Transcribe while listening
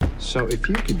So if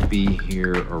you could be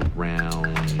here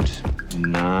around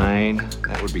 9,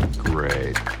 that would be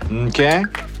great. Okay?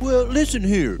 Well, listen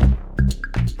here.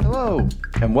 Hello,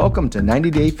 and welcome to 90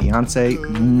 Day Fiancé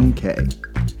K.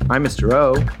 I'm Mr.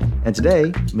 O, and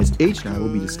today, Ms. H and I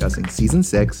will be discussing Season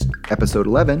 6, Episode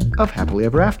 11 of Happily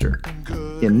Ever After.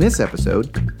 In this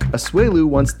episode, Asuelu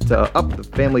wants to up the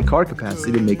family car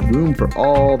capacity to make room for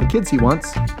all the kids he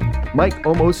wants. Mike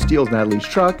almost steals Natalie's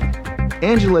truck.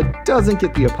 Angela doesn't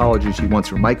get the apology she wants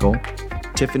from Michael.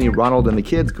 Tiffany, Ronald, and the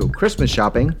kids go Christmas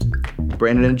shopping.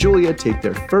 Brandon and Julia take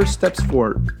their first steps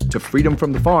to freedom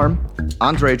from the farm.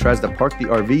 Andre tries to park the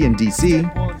RV in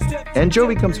DC. And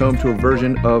Jovi comes home to a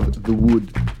version of The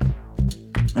Wood.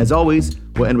 As always,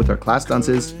 we'll end with our class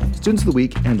dances, students of the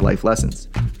week, and life lessons.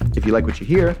 If you like what you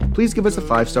hear, please give us a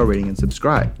 5-star rating and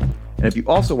subscribe. And if you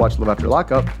also watch Love After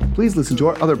Lockup, please listen to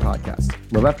our other podcast,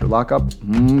 Love After Lockup,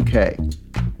 K.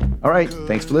 All right,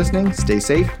 thanks for listening, stay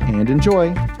safe, and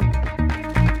enjoy.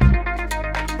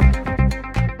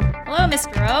 Hello,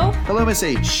 Mr. O. Hello, Miss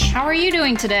H. How are you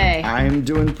doing today? I'm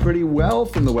doing pretty well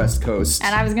from the West Coast.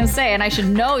 And I was going to say, and I should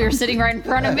know you're sitting right in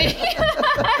front of me.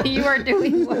 You are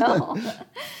doing well.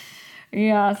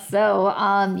 Yeah, so,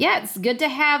 it's good to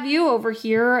have you over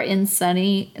here in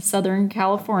sunny Southern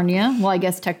California. Well, I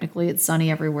guess technically it's sunny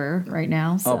everywhere right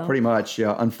now. So. Oh, pretty much,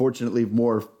 yeah. Unfortunately,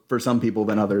 more for some people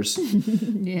than others.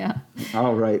 Yeah.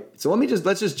 All right. So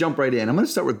let's just jump right in. I'm going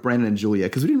to start with Brandon and Julia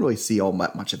because we didn't really see all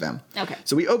much of them. Okay.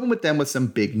 So we open with them with some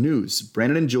big news.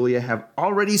 Brandon and Julia have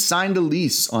already signed a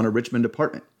lease on a Richmond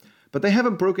apartment, but they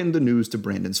haven't broken the news to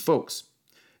Brandon's folks.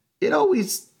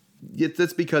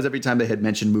 That's because every time they had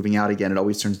mentioned moving out again, it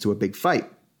always turns into a big fight.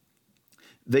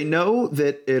 They know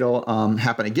that it'll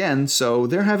happen again, so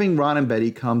they're having Ron and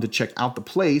Betty come to check out the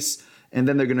place, and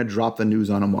then they're going to drop the news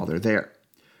on them while they're there.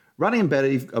 Ronnie and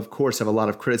Betty, of course, have a lot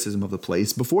of criticism of the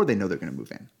place before they know they're going to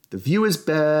move in. The view is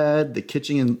bad, the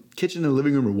kitchen and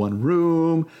living room are one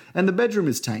room, and the bedroom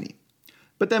is tiny.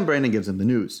 But then Brandon gives them the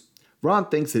news. Ron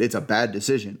thinks that it's a bad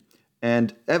decision,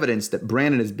 and evidence that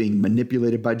Brandon is being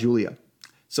manipulated by Julia.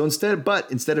 So instead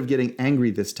of getting angry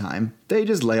this time, they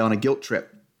just lay on a guilt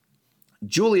trip.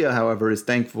 Julia, however, is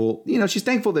thankful. She's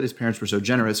thankful that his parents were so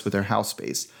generous with their house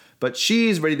space, but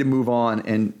she's ready to move on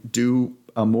and do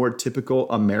a more typical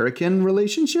American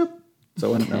relationship.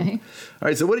 So I don't know. All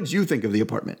right. So what did you think of the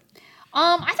apartment?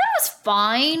 I thought it was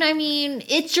fine. I mean,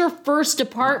 it's your first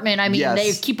apartment. I mean, Yes.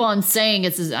 They keep on saying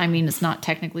it's not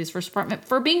technically his first apartment.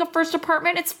 For being a first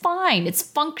apartment, it's fine. It's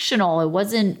functional. It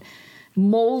wasn't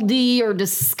moldy or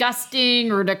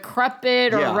disgusting or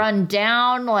decrepit or run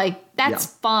down. Like, that's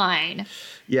fine.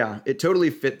 Yeah, it totally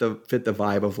fit the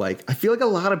vibe of I feel like a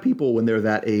lot of people when they're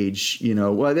that age, he's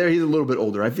a little bit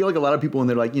older. I feel like a lot of people when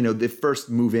they're the first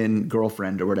move-in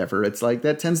girlfriend or whatever, it's like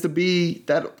that tends to be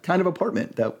that kind of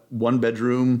apartment, that one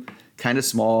bedroom, kind of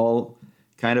small,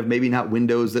 kind of maybe not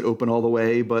windows that open all the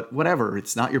way, but whatever.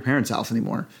 It's not your parents' house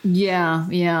anymore. Yeah.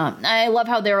 I love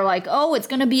how they're like, oh, it's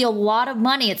going to be a lot of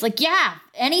money. It's like, yeah,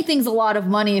 anything's a lot of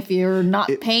money if you're not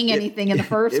paying anything in the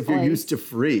first place. If you're used to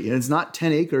free. And it's not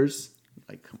 10 acres.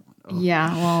 Come on. Oh.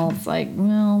 Yeah, well, it's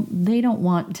they don't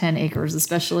want 10 acres,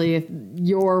 especially if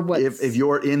you're if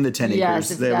you're in the 10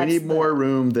 acres. We need more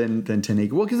room than 10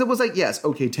 acres. Well, because it was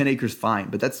 10 acres, fine,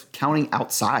 but that's counting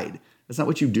outside. That's not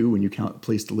what you do when you count a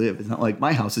place to live. It's not like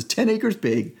my house is 10 acres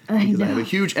big because I have a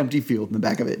huge empty field in the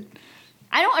back of it.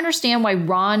 I don't understand why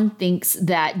Ron thinks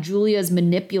that Julia's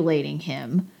manipulating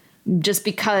him just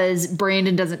because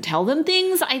Brandon doesn't tell them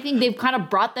things. I think they've kind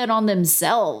of brought that on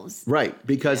themselves. Right,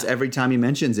 because every time he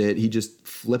mentions it, he just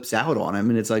flips out on him.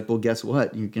 And it's like, well, guess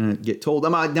what? You're going to get told.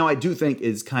 Now, I do think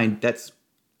that's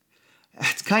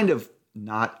kind of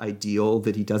not ideal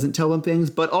that he doesn't tell them things.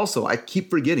 But also, I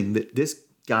keep forgetting that this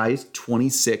guy's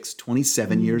 26,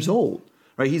 27 years old.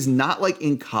 Right? He's not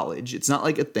in college. It's not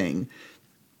like a thing.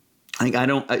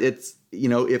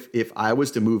 If I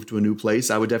was to move to a new place,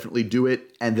 I would definitely do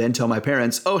it and then tell my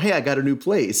parents, oh, hey, I got a new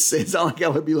place. It's not like I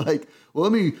would be like, well,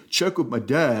 let me check with my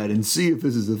dad and see if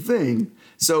this is a thing.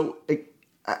 So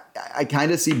I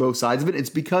kind of see both sides of it.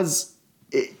 It's because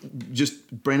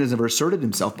Brandon's never asserted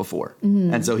himself before.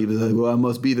 Mm-hmm. And so he was like, well, I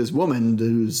must be this woman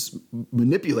who's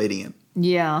manipulating him.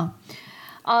 Yeah.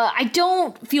 I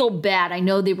don't feel bad. I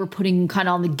know they were putting kind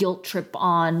of on the guilt trip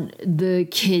on the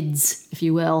kids, if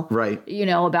you will. Right.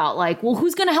 About well,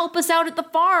 who's going to help us out at the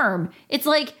farm? It's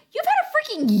like, you've had a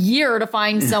freaking year to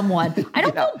find someone. I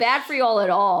don't feel bad for you all at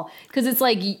all. Because it's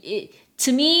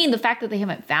to me, the fact that they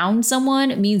haven't found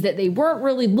someone means that they weren't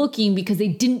really looking because they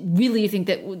didn't really think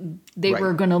that they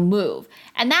were going to move.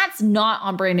 And that's not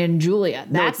on Brandon and Julia.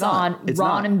 That's on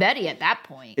Ron and Betty at that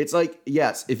point. It's like,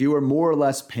 yes, if you were more or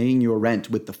less paying your rent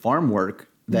with the farm work,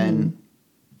 then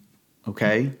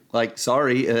okay. Like,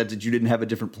 sorry that you didn't have a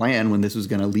different plan when this was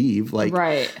going to leave. Like,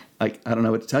 like, I don't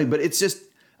know what to tell you. But it's just,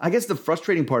 I guess the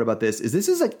frustrating part about this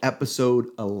is like episode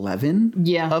 11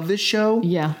 of this show.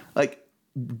 Yeah. Like,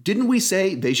 didn't we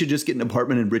say they should just get an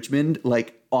apartment in Richmond,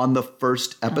 like, on the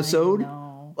first episode?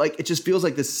 Like, it just feels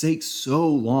like this takes so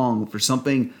long for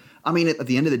something, I mean, at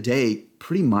the end of the day,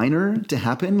 pretty minor to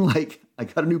happen. Like, I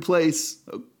got a new place.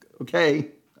 Okay.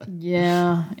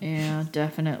 Yeah,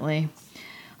 definitely.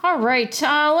 All right,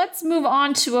 let's move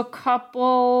on to a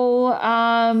couple.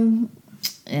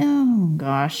 Oh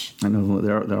gosh, I know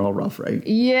they're all rough, right?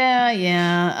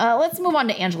 Yeah. Let's move on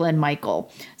to Angela and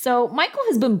Michael. So Michael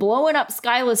has been blowing up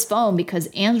Skyla's phone because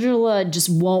Angela just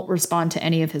won't respond to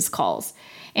any of his calls.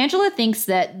 Angela thinks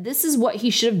that this is what he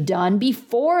should have done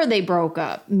before they broke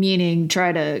up, meaning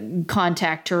try to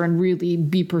contact her and really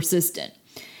be persistent.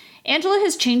 Angela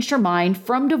has changed her mind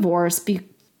from divorce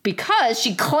because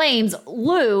she claims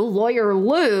lawyer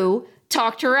Lou,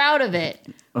 talked her out of it.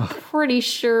 Pretty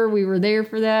sure we were there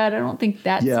for that. I don't think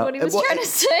that's what he was trying to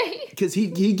say. Because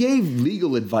he gave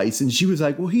legal advice and she was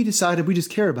like, well, he decided we just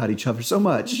care about each other so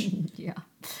much. Yeah.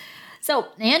 So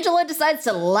Angela decides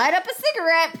to light up a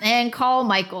cigarette and call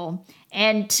Michael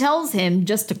and tells him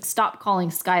just to stop calling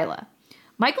Skyla.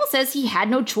 Michael says he had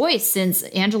no choice since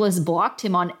Angela's blocked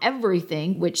him on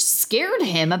everything, which scared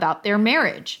him about their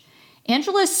marriage.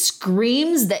 Angela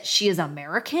screams that she is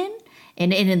American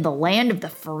and in the land of the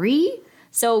free,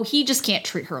 so he just can't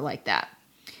treat her like that.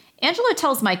 Angela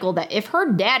tells Michael that if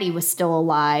her daddy was still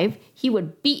alive, he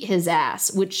would beat his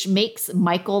ass, which makes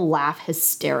Michael laugh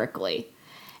hysterically.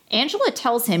 Angela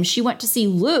tells him she went to see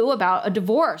Lou about a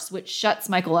divorce, which shuts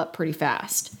Michael up pretty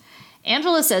fast.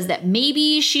 Angela says that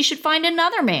maybe she should find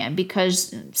another man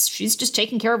because she's just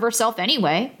taking care of herself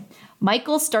anyway.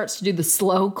 Michael starts to do the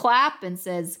slow clap and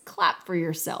says, clap for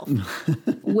yourself,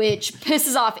 which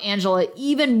pisses off Angela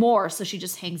even more, so she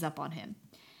just hangs up on him.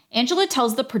 Angela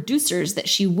tells the producers that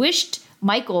she wished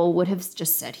Michael would have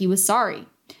just said he was sorry.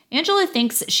 Angela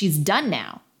thinks she's done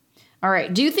now. All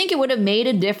right, do you think it would have made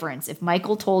a difference if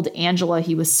Michael told Angela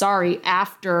he was sorry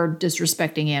after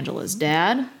disrespecting Angela's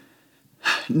dad?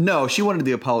 No, she wanted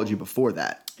the apology before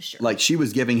that. Sure. Like, she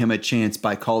was giving him a chance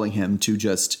by calling him to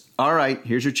just, all right,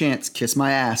 here's your chance, kiss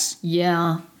my ass.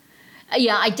 Yeah.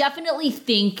 Yeah, I definitely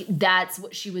think that's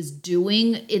what she was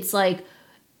doing. It's like,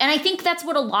 and I think that's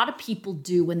what a lot of people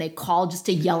do when they call just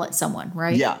to yell at someone,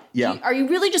 right? Yeah. Are you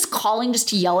really just calling just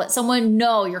to yell at someone?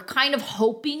 No, you're kind of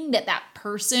hoping that that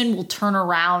person will turn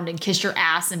around and kiss your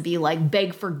ass and be like,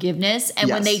 beg forgiveness. And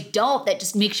when they don't, that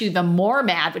just makes you even more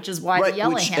mad, which is why the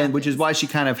yelling happens. Which is why she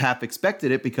kind of half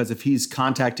expected it, because if he's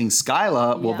contacting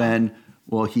Skyla,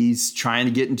 well, he's trying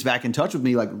to get back in touch with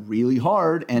me like really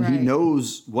hard, and he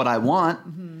knows what I want.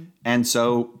 Mm-hmm. And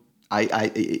so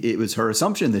it was her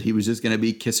assumption that he was just going to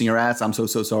be kissing her ass. I'm so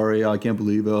sorry. I can't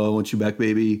believe it. I want you back,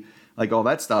 baby. Like all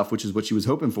that stuff, which is what she was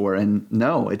hoping for. And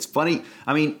no, it's funny.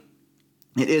 I mean,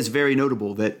 it is very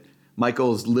notable that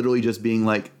Michael's literally just being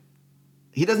like,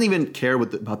 he doesn't even care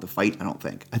about the fight, I don't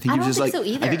think. I think he's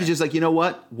just like, you know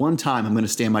what? One time I'm going to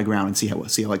stand my ground and see how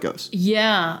it goes.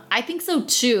 Yeah, I think so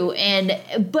too.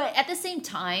 But at the same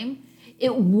time,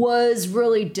 it was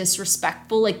really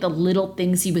disrespectful, like the little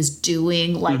things he was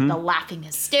doing, like the laughing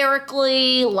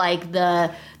hysterically, like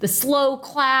the slow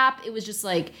clap. It was just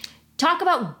like, talk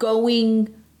about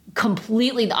going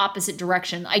completely the opposite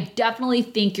direction. I definitely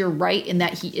think you're right in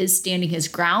that he is standing his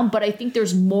ground, but I think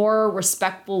there's more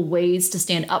respectful ways to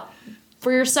stand up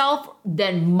for yourself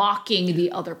than mocking the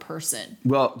other person.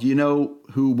 Well, do you know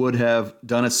who would have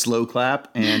done a slow clap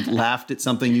and laughed at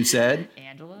something you said?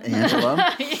 Angela.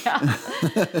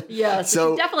 Yeah.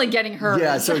 So she's definitely getting hurt.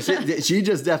 Yeah. So she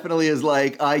just definitely is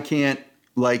like, I can't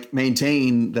like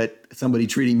maintain that somebody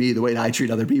treating me the way that I treat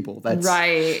other people. That's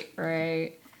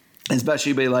right.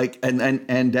 Especially be like, and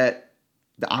that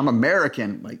I'm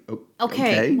American. Like,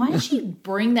 okay. Why did she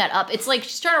bring that up? It's like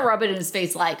she's trying to rub it in his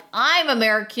face. Like, I'm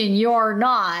American, you're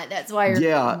not. That's why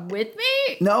you're with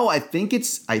me. No, I think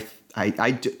it's I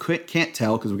can't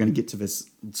tell because we're gonna get to this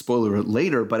spoiler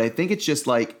later. But I think it's just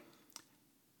like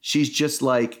she's just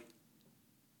like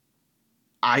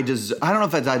I don't know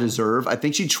if that's I deserve. I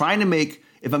think she's trying to make.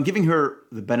 If I'm giving her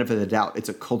the benefit of the doubt, it's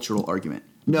a cultural argument.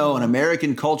 No, in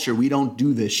American culture, we don't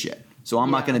do this shit. So I'm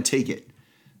not going to take it.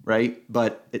 Right.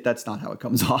 But that's not how it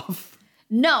comes off.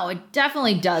 No, it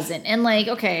definitely doesn't. And like,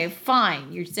 okay,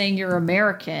 fine, you're saying you're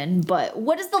American, but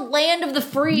what does the land of the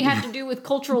free have to do with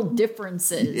cultural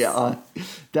differences? Yeah,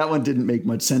 that one didn't make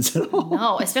much sense at all.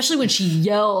 No, especially when she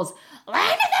yells,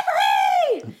 "Land of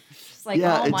the free!" It's like,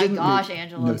 Yeah, oh it my didn't gosh, make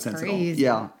Angela, no it's sense at all. crazy.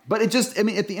 Yeah, but it just, I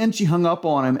mean, at the end, she hung up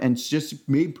on him and just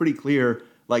made pretty clear,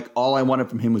 like, all I wanted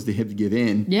from him was to him to give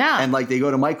in. Yeah. And like, they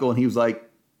go to Michael and he was like,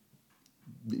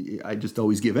 I just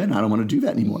always give in. I don't want to do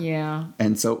that anymore. Yeah.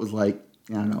 And so it was like,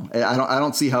 I don't know. I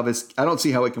don't see how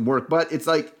it can work. But it's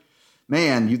like,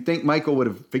 man, you'd think Michael would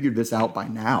have figured this out by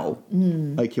now.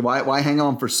 Like, why hang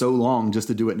on for so long just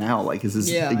to do it now? Like, this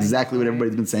is exactly what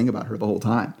everybody's been saying about her the whole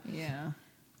time. Yeah.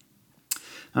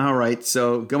 All right.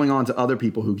 So going on to other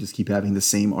people who just keep having the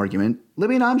same argument,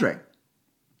 Libby and Andre.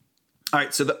 All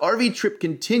right. So the RV trip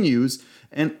continues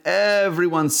and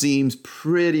everyone seems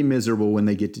pretty miserable when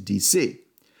they get to DC.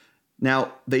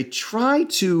 Now, they try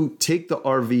to take the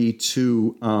RV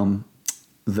to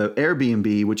the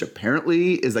Airbnb, which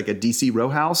apparently is like a DC row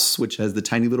house, which has the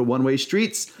tiny little one-way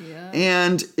streets. Yeah.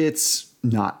 And it's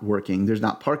not working. There's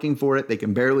not parking for it. They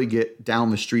can barely get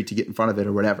down the street to get in front of it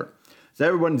or whatever. So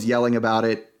everyone's yelling about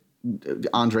it.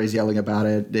 Andre's yelling about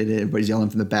it. Everybody's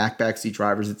yelling from the backseat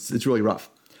drivers. It's really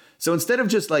rough. So instead of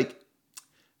just like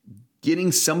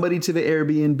getting somebody to the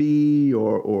Airbnb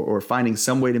or finding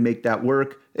some way to make that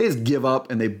work, they just give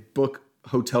up and they book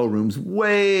hotel rooms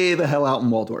way the hell out in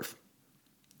Waldorf.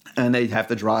 And they have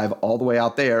to drive all the way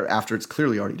out there after it's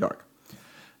clearly already dark.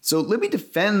 So Libby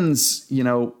defends,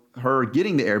 her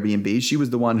getting the Airbnb. She was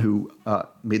the one who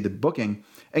made the booking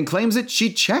and claims that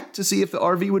she checked to see if the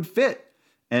RV would fit.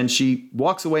 And she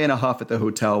walks away in a huff at the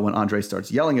hotel when Andre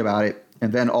starts yelling about it.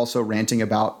 And then also ranting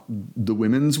about the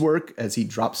women's work as he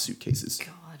drops suitcases.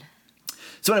 God.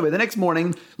 So anyway, the next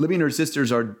morning, Libby and her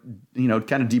sisters are,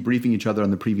 kind of debriefing each other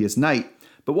on the previous night.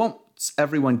 But once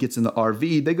everyone gets in the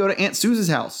RV, they go to Aunt Sue's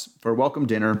house for a welcome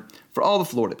dinner for all the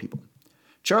Florida people.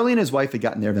 Charlie and his wife had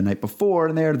gotten there the night before,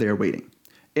 and they're there waiting.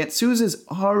 Aunt Sue's is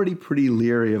already pretty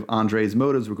leery of Andre's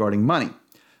motives regarding money.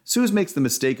 Suze makes the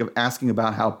mistake of asking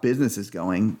about how business is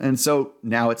going, and so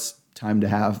now it's time to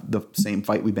have the same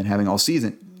fight we've been having all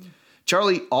season.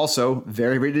 Charlie also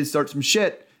very ready to start some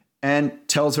shit and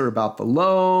tells her about the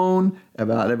loan,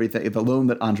 about everything, the loan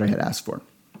that Andre had asked for.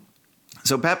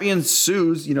 So Pappy and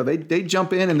Suze, they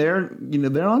jump in and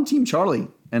they're on Team Charlie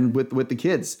and with the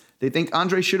kids. They think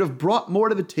Andre should have brought more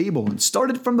to the table and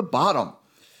started from the bottom.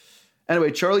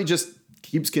 Anyway, Charlie just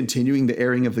keeps continuing the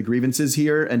airing of the grievances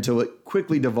here until it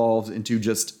quickly devolves into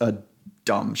just a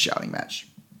dumb shouting match.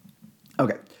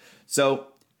 Okay. So,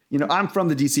 I'm from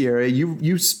the DC area.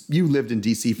 You lived in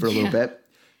DC for a little bit.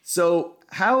 So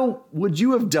how would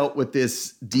you have dealt with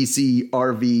this DC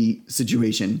RV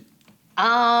situation?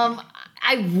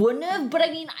 I wouldn't have, but I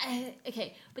mean,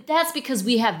 okay. But that's because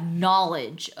we have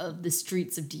knowledge of the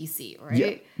streets of DC, right?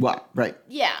 Yeah. Well, right.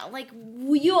 Yeah, like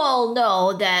you all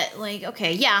know that, like,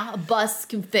 okay, yeah, a bus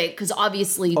can fit because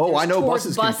obviously. Oh, I know tour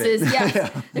buses can fit.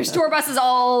 Yes, there's tour buses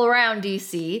all around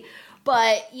DC.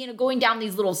 But, going down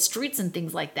these little streets and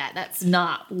things like that, that's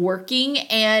not working.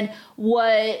 And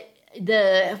was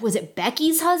it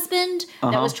Becky's husband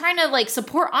that was trying to like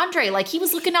support Andre? Like he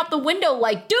was looking out the window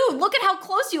like, dude, look at how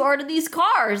close you are to these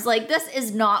cars. Like this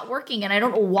is not working. And I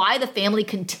don't know why the family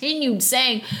continued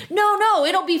saying, no,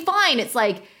 it'll be fine. It's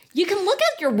like, you can look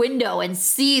out your window and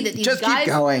see that these just guys...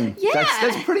 keep going. Yeah.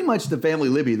 That's pretty much the family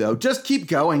Libby, though. Just keep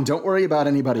going. Don't worry about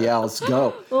anybody else.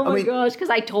 Go. Oh my gosh, because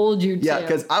I told you to. Yeah,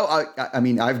 because I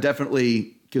mean, I've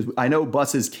definitely... Because I know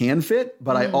buses can fit,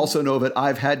 but I also know that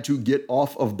I've had to get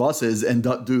off of buses and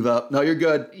do the, no, you're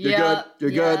good. You're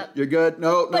good. You're good.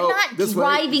 No, but not this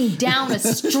driving way. down a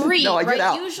street, No, I get right?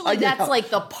 out. Usually that's like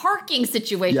the parking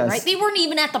situation, Yes. right? They weren't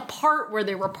even at the part where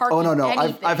they were parking. Oh, no.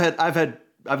 anything.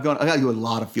 I've gone to a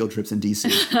lot of field trips in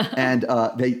DC,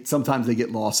 and sometimes they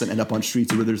get lost and end up on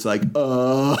streets where there's like,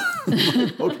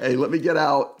 okay, let me get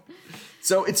out.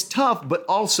 So it's tough, but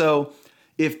also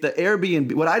if the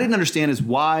Airbnb, what I didn't understand is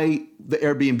why the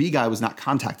Airbnb guy was not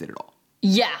contacted at all.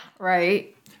 Yeah,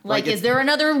 right. Like is there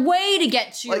another way to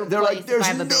get to your they're place? like,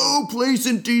 there's no place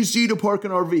in DC to park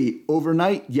an RV.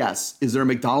 Overnight, yes. Is there a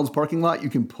McDonald's parking lot you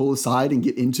can pull aside and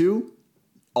get into?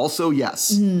 Also,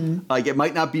 yes. Like it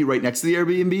might not be right next to the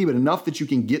Airbnb, but enough that you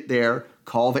can get there,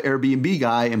 call the Airbnb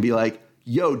guy and be like,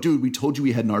 yo, dude, we told you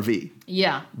we had an RV.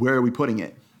 Yeah. Where are we putting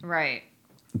it? Right.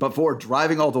 Before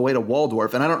driving all the way to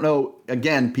Waldorf, and I don't know,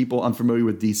 again, people unfamiliar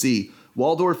with DC,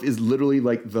 Waldorf is literally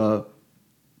like the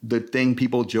thing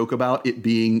people joke about it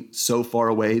being so far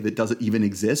away that doesn't even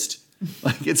exist.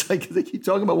 Like it's like they keep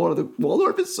talking about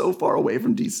Waldorf is so far away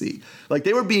from DC. Like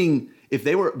if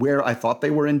they were where I thought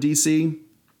they were in DC,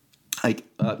 like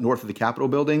north of the Capitol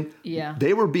building. Yeah.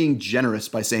 They were being generous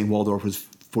by saying Waldorf was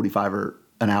 45 or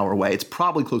an hour away. It's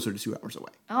probably closer to 2 hours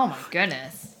away. Oh my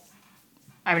goodness.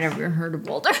 I've never even heard of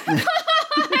Waldorf. And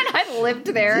I lived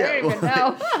there. Yeah, I don't even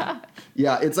know.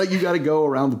 Yeah, it's like you got to go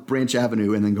around the Branch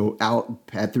Avenue and then go out,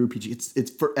 pad through PG. It's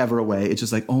forever away. It's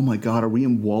just like, oh my God, are we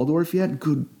in Waldorf yet?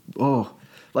 Good. Oh,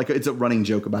 like it's a running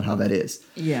joke about how that is.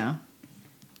 Yeah.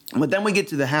 But then we get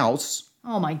to the house.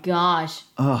 Oh my gosh.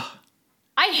 Ugh.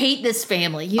 I hate this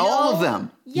family. You All know? of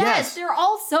them. Yes, they're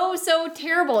all so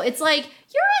terrible. It's like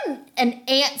you're in an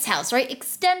aunt's house, right?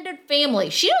 Extended family.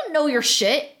 She don't know your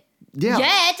shit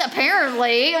yet,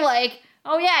 apparently. Like,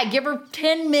 oh yeah, give her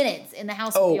 10 minutes in the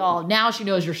house with y'all. Now she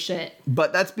knows your shit.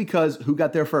 But that's because who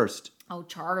got there first? Oh,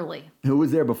 Charlie. Who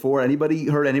was there before anybody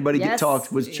heard anybody get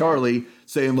talked was Charlie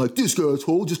saying like, this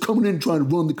asshole just coming in and trying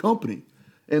to run the company.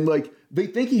 And like, they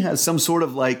think he has some sort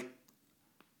of like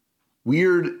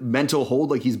weird mental hold,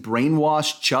 like he's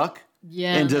brainwashed Chuck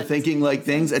into thinking like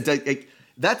things.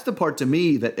 That's the part to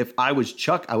me that if I was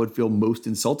Chuck, I would feel most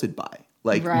insulted by.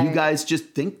 Like, you guys just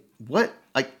think, what?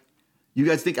 Like, you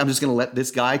guys think I'm just going to let this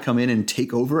guy come in and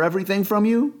take over everything from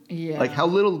you? Yeah. Like, how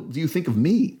little do you think of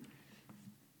me?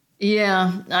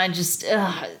 Yeah, I just,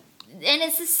 and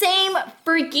it's the same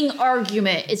freaking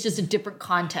argument. It's just a different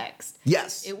context.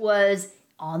 Yes. It was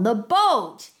on the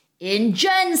boat, in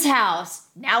Jen's house.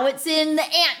 Now it's in the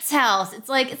aunt's house. It's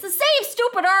like, it's the same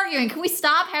stupid argument. Can we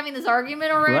stop having this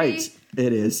argument already? Right.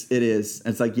 It is.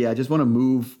 It's like, yeah, I just want to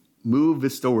move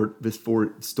this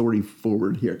story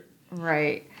forward here.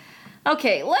 Right.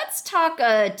 Okay, let's talk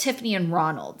Tiffany and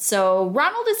Ronald. So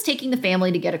Ronald is taking the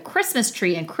family to get a Christmas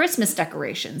tree and Christmas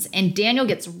decorations, and Daniel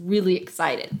gets really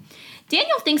excited.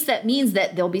 Daniel thinks that means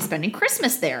that they'll be spending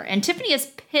Christmas there, and Tiffany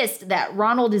is pissed that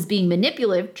Ronald is being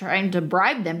manipulative, trying to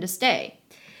bribe them to stay.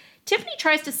 Tiffany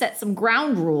tries to set some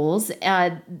ground rules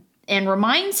and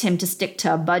reminds him to stick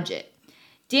to a budget.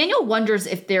 Daniel wonders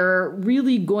if they're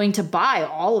really going to buy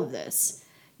all of this.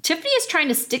 Tiffany is trying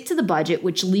to stick to the budget,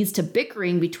 which leads to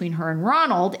bickering between her and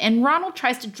Ronald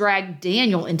tries to drag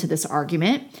Daniel into this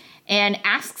argument and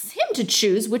asks him to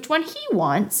choose which one he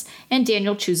wants, and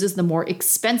Daniel chooses the more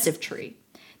expensive tree.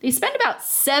 They spend about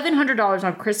 $700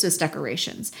 on Christmas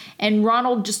decorations, and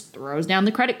Ronald just throws down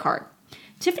the credit card.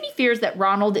 Tiffany fears that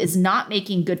Ronald is not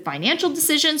making good financial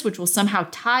decisions, which will somehow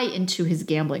tie into his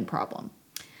gambling problem.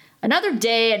 Another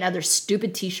day, another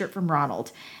stupid t-shirt from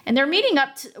Ronald. And they're meeting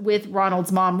up with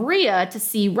Ronald's mom, Rhea, to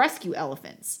see rescue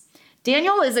elephants.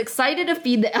 Daniel is excited to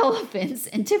feed the elephants,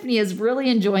 and Tiffany is really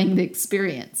enjoying the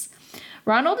experience.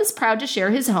 Ronald is proud to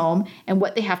share his home and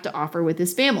what they have to offer with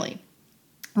his family.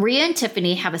 Rhea and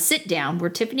Tiffany have a sit-down where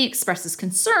Tiffany expresses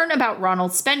concern about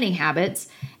Ronald's spending habits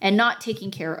and not taking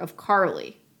care of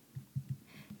Carly.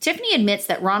 Tiffany admits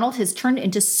that Ronald has turned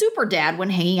into super dad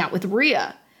when hanging out with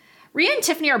Rhea. Rhea and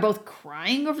Tiffany are both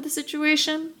crying over the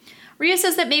situation. Rhea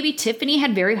says that maybe Tiffany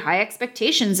had very high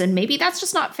expectations and maybe that's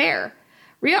just not fair.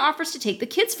 Rhea offers to take the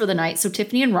kids for the night so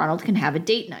Tiffany and Ronald can have a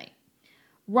date night.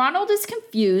 Ronald is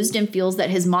confused and feels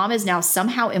that his mom is now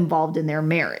somehow involved in their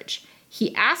marriage.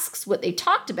 He asks what they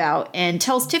talked about and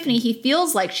tells Tiffany he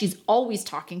feels like she's always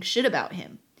talking shit about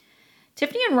him.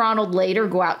 Tiffany and Ronald later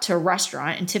go out to a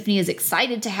restaurant and Tiffany is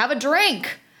excited to have a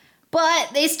drink. But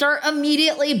they start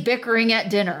immediately bickering at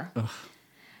dinner. Ugh.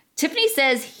 Tiffany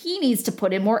says he needs to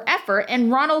put in more effort,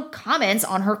 and Ronald comments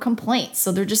on her complaints.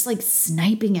 So they're just like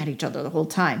sniping at each other the whole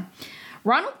time.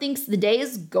 Ronald thinks the day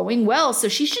is going well, so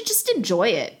she should just enjoy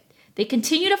it. They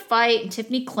continue to fight, and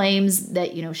Tiffany claims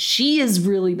that, she is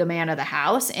really the man of the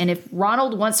house. And if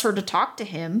Ronald wants her to talk to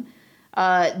him,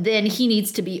 then he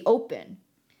needs to be open.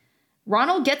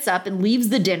 Ronald gets up and leaves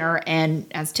the dinner and,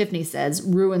 as Tiffany says,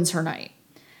 ruins her night.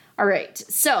 All right,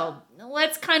 so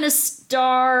let's kind of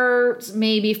start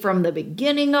maybe from the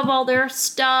beginning of all their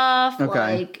stuff.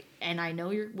 Okay. And I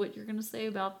know what you're going to say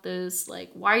about this.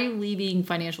 Like, why are you leaving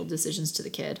financial decisions to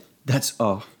the kid? Yes.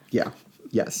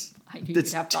 I knew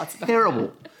you'd have thoughts about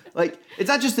terrible. That. Like, it's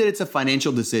not just that it's a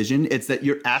financial decision. It's that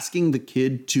you're asking the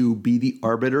kid to be the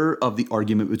arbiter of the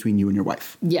argument between you and your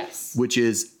wife. Yes. Which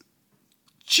is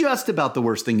just about the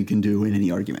worst thing you can do in any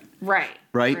argument.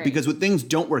 Right? Because when things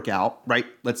don't work out, right?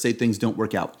 Let's say things don't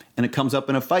work out and it comes up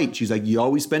in a fight. She's like, you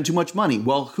always spend too much money.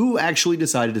 Well, who actually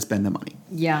decided to spend the money?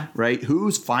 Yeah. Right?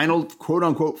 Whose final, quote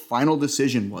unquote, final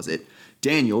decision was it?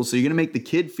 Daniel. So you're going to make the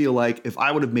kid feel like if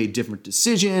I would have made different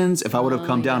decisions, if I would have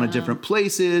come down to different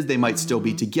places, they might still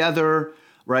be together.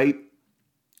 Right?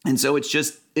 And so it's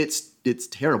just, it's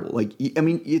terrible. Like, I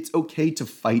mean, it's okay to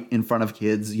fight in front of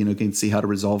kids, you can see how to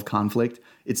resolve conflict.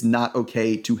 It's not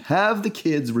okay to have the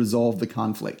kids resolve the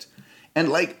conflict. And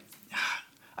like,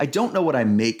 I don't know what I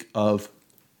make of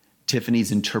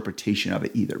Tiffany's interpretation of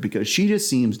it either, because she just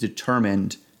seems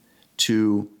determined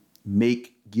to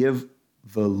give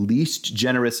the least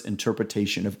generous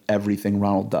interpretation of everything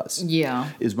Ronald does. Yeah.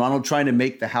 Is Ronald trying to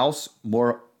make the house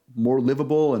more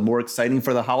livable and more exciting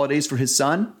for the holidays for his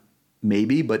son?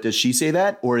 Maybe, but does she say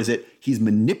that? Or is it he's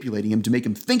manipulating him to make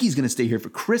him think he's going to stay here for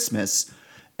Christmas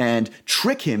and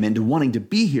trick him into wanting to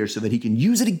be here so that he can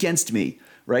use it against me,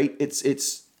 right?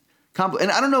 It's complicated.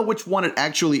 And I don't know which one it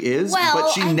actually is,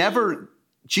 but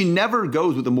she never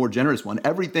goes with the more generous one.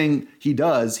 Everything he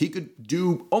does, he could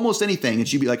do almost anything, and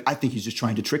she'd be like, I think he's just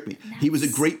trying to trick me. He was a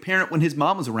great parent when his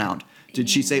mom was around. Did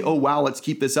she say, oh, wow, let's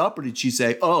keep this up? Or did she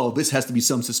say, oh, this has to be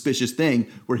some suspicious thing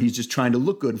where he's just trying to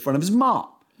look good in front of his mom?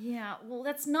 Yeah, well,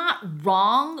 that's not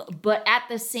wrong, but at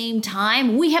the same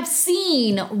time, we have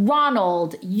seen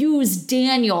Ronald use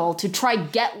Daniel to try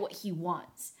get what he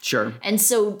wants. Sure. And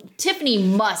so Tiffany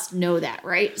must know that,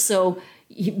 right? So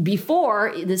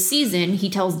before the season,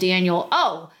 he tells Daniel,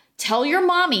 oh, tell your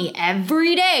mommy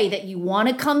every day that you want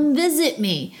to come visit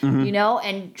me, you know,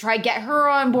 and try get her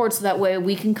on board so that way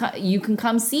you can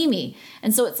come see me.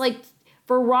 And so it's like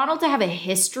for Ronald to have a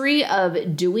history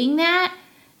of doing that,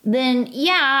 then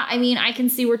yeah, I mean, I can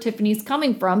see where Tiffany's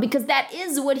coming from because that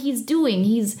is what he's doing.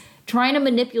 He's trying to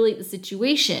manipulate the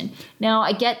situation. Now,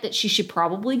 I get that she should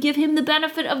probably give him the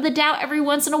benefit of the doubt every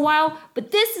once in a while, but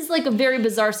this is like a very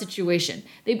bizarre situation.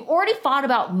 They've already fought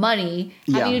about money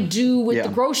having to do with the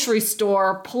grocery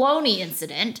store Poloni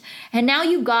incident, and now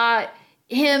you got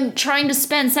him trying to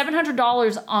spend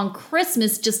 $700 on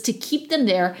Christmas just to keep them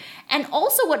there. And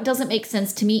also what doesn't make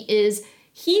sense to me is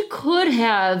he could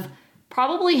have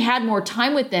probably had more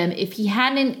time with them if he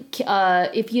hadn't,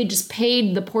 if he had just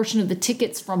paid the portion of the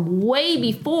tickets from way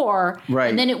before, right?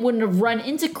 And then it wouldn't have run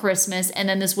into Christmas, and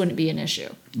then this wouldn't be an issue.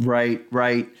 Right.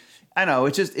 I know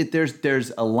it's just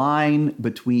there's a line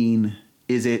between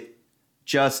is it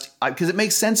just because it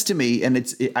makes sense to me,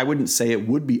 and I wouldn't say it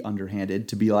would be underhanded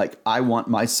to be like I want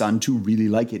my son to really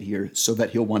like it here so that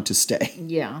he'll want to stay.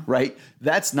 Yeah. Right.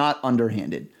 That's not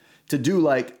underhanded. To do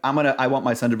like, I want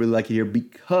my son to really like it here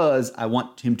because I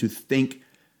want him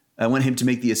to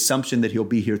make the assumption that he'll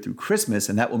be here through Christmas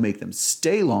and that will make them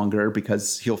stay longer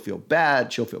because he'll feel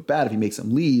bad. She'll feel bad if he makes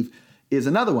them leave is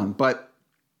another one. But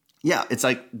yeah, it's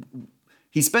like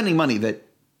he's spending money that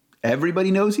everybody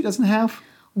knows he doesn't have.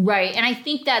 Right. And I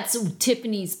think that's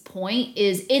Tiffany's point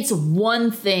is it's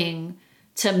one thing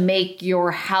to make your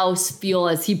house feel,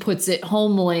 as he puts it,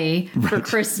 homely for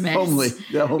Christmas.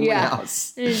 The homely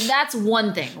house. That's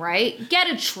one thing, right?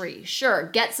 Get a tree, sure.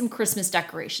 Get some Christmas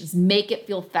decorations. Make it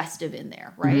feel festive in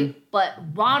there, right? Mm-hmm. But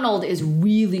Ronald is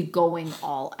really going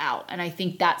all out. And I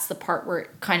think that's the part where it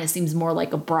kind of seems more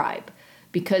like a bribe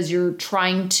because you're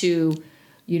trying to,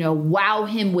 wow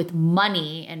him with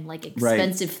money and like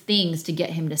expensive things to get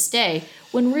him to stay.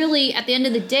 When really, at the end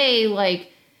of the day, like,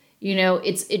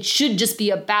 it should just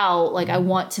be about like I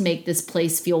want to make this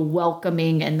place feel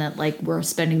welcoming and that like we're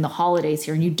spending the holidays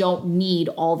here and you don't need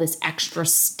all this extra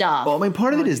stuff. Well, I mean,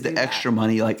 part of it is the extra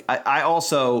money. Like I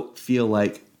also feel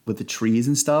like with the trees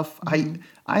and stuff, I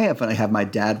have my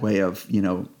dad way of,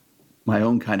 my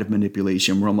own kind of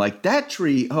manipulation where I'm like, that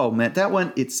tree, oh man, that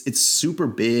one, it's super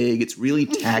big. It's really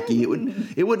tacky. It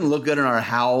wouldn't look good in our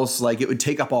house. Like it would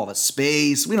take up all the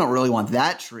space. We don't really want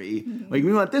that tree. Like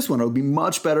we want this one. It would be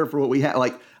much better for what we have.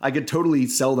 Like I could totally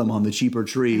sell them on the cheaper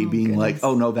tree like,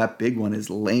 oh no, that big one is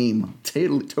lame.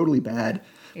 Totally bad.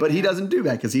 But he doesn't do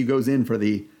that because he goes in for I'm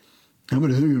going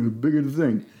to think of a bigger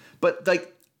thing. But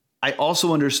like, I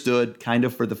also understood kind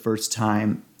of for the first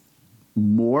time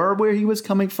more where he was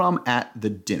coming from at the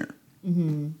dinner,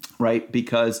 right?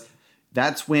 Because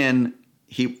that's when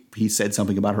he said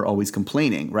something about her always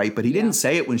complaining, right? But he didn't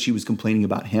say it when she was complaining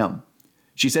about him.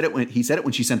 He said it when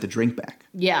she sent the drink back.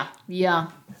 Yeah.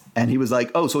 And he was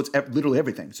like, oh, so it's literally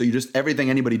everything. So you just everything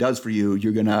anybody does for you,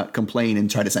 you're gonna complain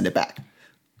and try to send it back.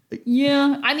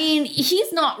 Yeah, I mean,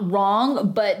 he's not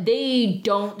wrong, but they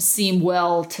don't seem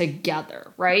well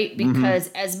together, right? Because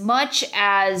as much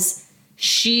as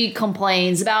she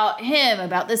complains about him,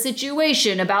 about the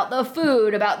situation, about the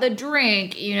food, about the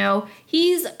drink, he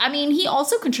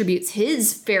also contributes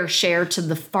his fair share to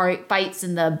the fights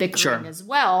and the bickering as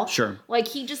well. Sure. Like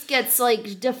he just gets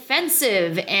like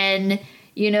defensive and,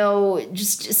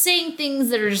 just saying things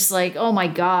that are just like, oh my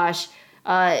gosh.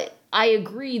 I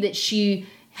agree that she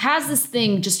has this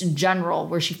thing just in general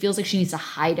where she feels like she needs to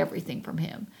hide everything from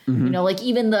him. Like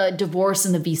even the divorce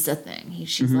and the visa thing.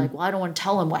 She's like, well, I don't want to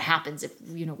tell him what happens if,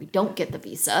 we don't get the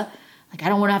visa. Like, I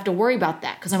don't want to have to worry about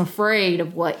that because I'm afraid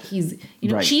of what he's,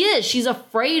 she's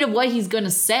afraid of what he's going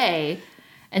to say.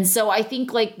 And so I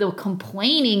think like the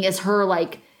complaining is her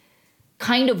like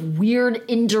kind of weird,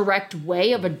 indirect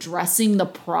way of addressing the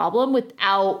problem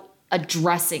without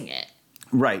addressing it.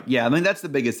 Right. Yeah. I mean, that's the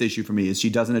biggest issue for me is she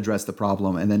doesn't address the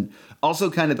problem, and then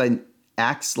also kind of like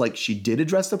acts like she did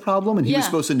address the problem, and he was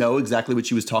supposed to know exactly what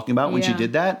she was talking about when she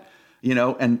did that, you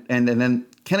know, and then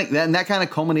that kind of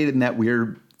culminated in that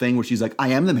weird thing where she's like, I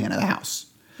am the man of the house.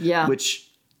 Yeah.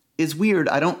 Which is weird.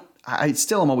 I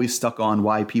still am always stuck on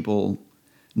why people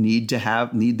need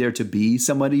there to be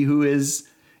somebody who is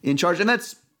in charge. And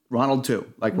that's Ronald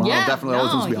too. Like Ronald definitely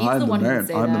always wants to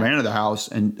be, I'm the man of the house.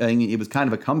 And I mean, it was kind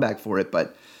of a comeback for it,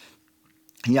 but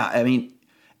yeah, I mean,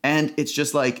 and it's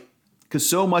just like, because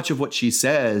so much of what she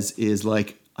says is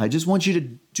like, I just want you to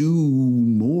do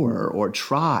more or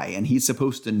try. And he's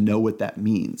supposed to know what that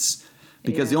means.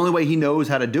 Because the only way he knows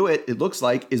how to do it, it looks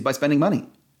like, is by spending money.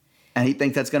 And he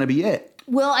thinks that's going to be it.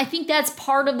 Well, I think that's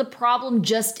part of the problem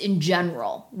just in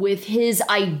general with his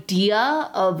idea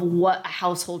of what a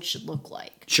household should look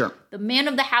like. Sure. The man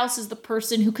of the house is the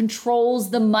person who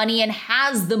controls the money and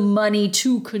has the money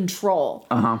to control.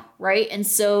 Right? And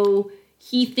so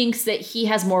he thinks that he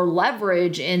has more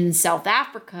leverage in South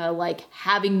Africa, like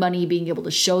having money, being able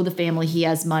to show the family he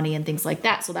has money and things like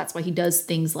that. So that's why he does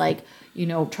things like, you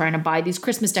know, trying to buy these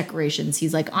Christmas decorations.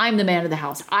 He's like, I'm the man of the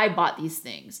house. I bought these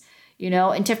things, you know,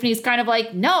 and Tiffany's kind of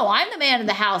like, no, I'm the man of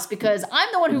the house because I'm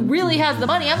the one who really has the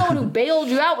money. I'm the one who bailed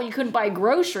you out when you couldn't buy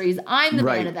groceries. I'm the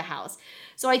man of the house.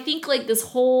 So I think like this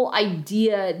whole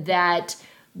idea that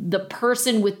the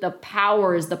person with the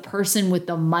power is the person with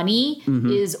the money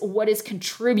is what is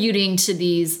contributing to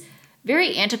these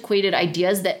very antiquated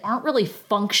ideas that aren't really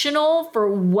functional for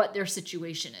what their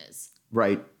situation is.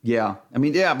 Right. Yeah. I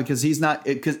mean, yeah, because he's not,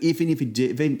 because even if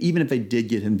they did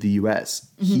get him to the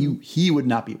US, he would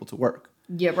not be able to work.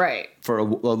 Yeah. Right. For a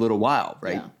little while.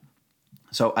 Right. Yeah.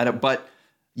 So but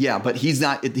he's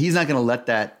not going to let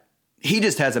that. He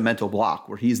just has a mental block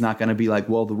where he's not going to be like,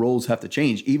 well, the roles have to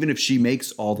change. Even if she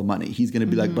makes all the money, he's going to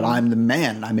be like, but I'm the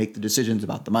man and I make the decisions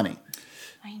about the money.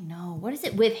 I know. What is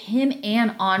it with him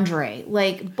and Andre?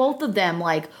 Like both of them,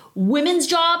 like women's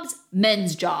jobs,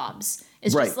 men's jobs.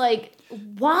 It's just like,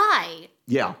 why?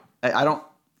 Yeah. I don't,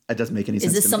 it doesn't make any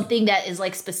sense. Is this something that is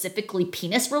like specifically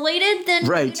penis related? Then,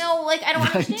 you know, like I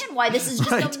don't understand why this is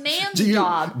just a man's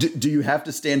job. Do you have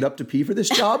to stand up to pee for this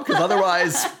job? Because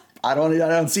otherwise... I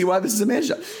don't see why this is a man's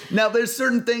job. Now, there's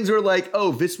certain things where like,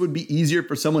 oh, this would be easier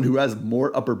for someone who has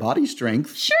more upper body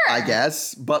strength. Sure. I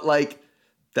guess. But like,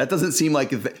 that doesn't seem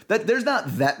like that. There's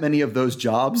not that many of those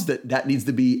jobs that needs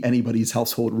to be anybody's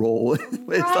household role.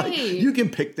 It's like you can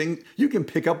pick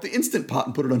up the Instant Pot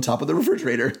and put it on top of the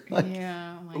refrigerator. Like,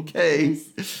 okay.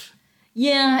 Goodness.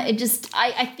 Yeah, it just,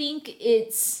 I think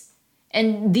it's,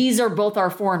 and these are both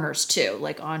our foreigners too,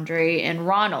 like Andre and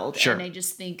Ronald. Sure. And I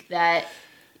just think that,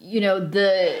 you know,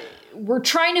 we're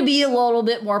trying to be a little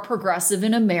bit more progressive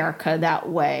in America that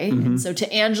way. And so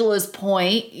to Angela's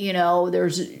point, you know,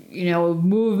 there's, you know, a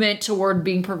movement toward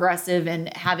being progressive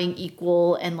and having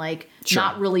equal and like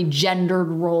not really gendered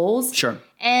roles. Sure.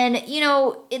 And, you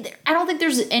know, I don't think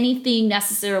there's anything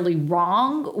necessarily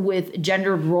wrong with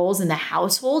gendered roles in the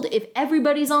household if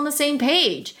everybody's on the same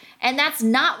page. And that's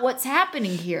not what's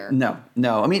happening here. No.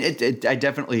 I mean, it's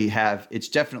definitely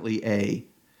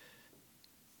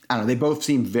I don't know. They both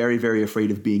seem very, very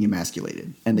afraid of being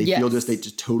emasculated. And they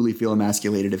just totally feel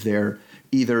emasculated if they're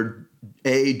either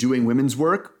A, doing women's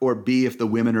work, or B, if the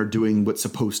women are doing what's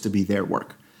supposed to be their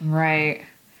work. Right.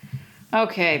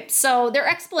 Okay. So their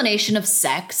explanation of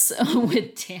sex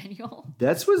with Daniel.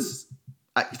 They said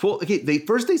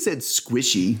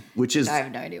squishy, which is... I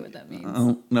have no idea what that means. I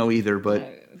don't know either, but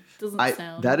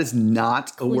that is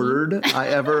not a word I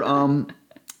ever...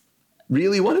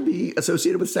 really want to be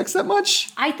associated with sex that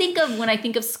much. When I think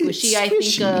of squishy, I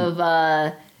think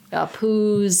of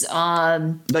poos.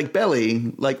 Like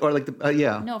belly,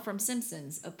 No, from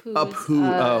Simpsons. A poo.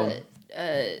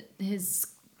 His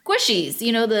squishies.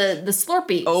 You know the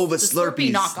Slurpees. Oh, the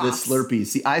Slurpees. knockoffs. The Slurpees.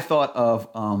 See, I thought of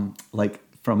like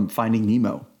from Finding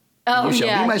Nemo. Oh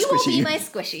yeah, you will be my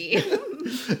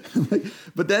squishy.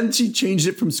 But then she changed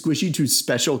it from squishy to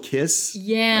special kiss.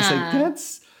 Yeah, it's like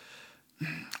that's.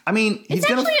 I mean, it's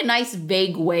actually a nice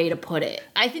vague way to put it.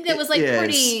 I think that was like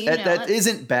pretty. That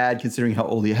isn't bad considering how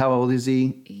old is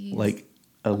he? He's like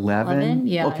 11?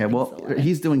 Yeah. Okay, well,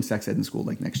 he's doing sex ed in school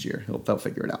like next year. They'll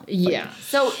figure it out. Yeah.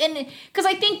 So, and because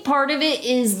I think part of it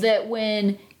is that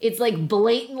when it's like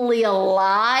blatantly a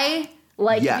lie,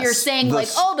 Like Yes. if you're saying The like,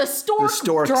 oh, the stork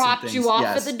storks and dropped things, you off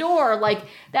yes. at the door. Like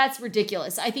that's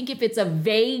ridiculous. I think if it's a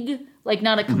vague, like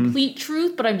not a complete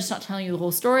truth, but I'm just not telling you the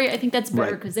whole story, I think that's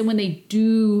better Right. because then when they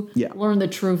do Yeah. learn the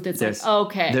truth, it's like,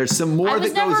 okay. There's some more I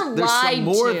was that goes. never lied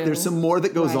to. There's some more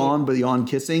that goes Right. on beyond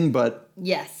kissing, but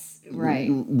Yes, right.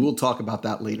 we'll talk about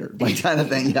that later, like kind of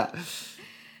thing. Yeah.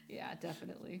 Yeah,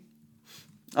 definitely.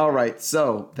 All right.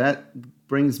 So that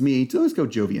brings me to let's go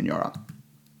Jovi and Yara.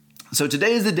 So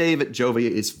today is the day that Jovi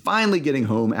is finally getting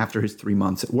home after his 3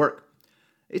 months at work.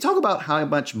 They talk about how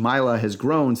much Mila has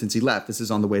grown since he left. This is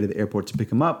on the way to the airport to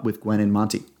pick him up with Gwen and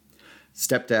Monty.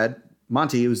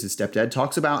 Monty, who's his stepdad,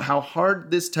 talks about how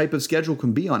hard this type of schedule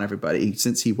can be on everybody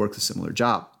since he works a similar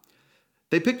job.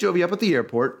 They pick Jovi up at the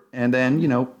airport, and then,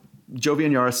 Jovi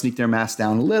and Yara sneak their masks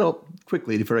down a little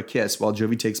quickly for a kiss while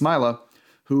Jovi takes Mila,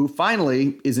 who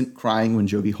finally isn't crying when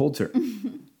Jovi holds her.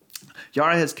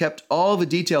 Yara has kept all the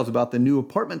details about the new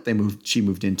apartment she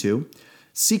moved into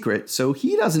secret, so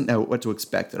he doesn't know what to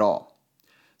expect at all.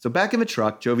 So back in the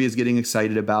truck, Jovi is getting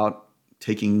excited about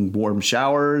taking warm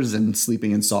showers and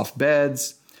sleeping in soft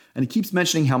beds. And he keeps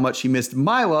mentioning how much he missed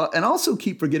Mila and also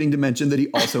keep forgetting to mention that he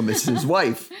also misses his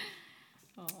wife.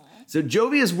 So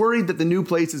Jovi is worried that the new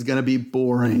place is going to be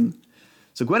boring.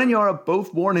 So Gwen and Yara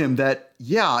both warn him that,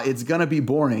 yeah, it's going to be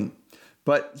boring.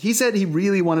 But he said he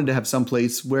really wanted to have some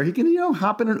place where he can,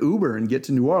 hop in an Uber and get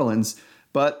to New Orleans.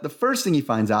 But the first thing he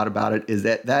finds out about it is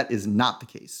that that is not the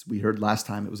case. We heard last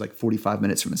time it was like 45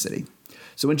 minutes from the city.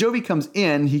 So when Jovi comes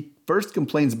in, he first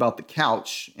complains about the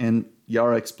couch, and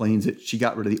Yara explains that she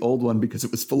got rid of the old one because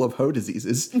it was full of hoe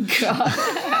diseases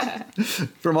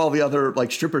from all the other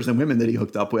strippers and women that he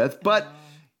hooked up with. But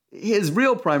his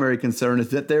real primary concern is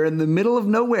that they're in the middle of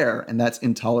nowhere, and that's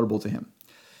intolerable to him.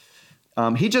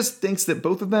 He just thinks that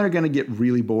both of them are going to get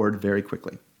really bored very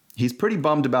quickly. He's pretty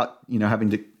bummed about,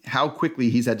 how quickly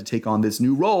he's had to take on this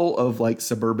new role of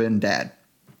suburban dad.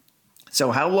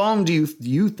 So how long do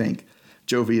you think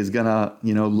Jovi is gonna,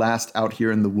 last out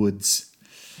here in the woods?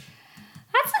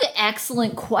 That's an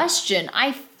excellent question.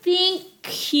 I think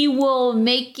he will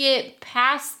make it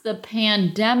past the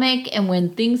pandemic, and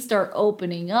when things start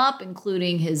opening up,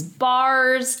 including his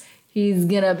bars, he's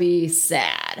gonna be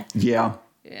sad. Yeah.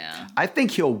 Yeah. I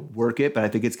think he'll work it, but I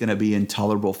think it's going to be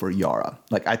intolerable for Yara.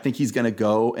 I think he's going to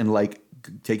go and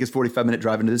take his 45-minute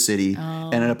drive into the city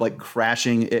and end up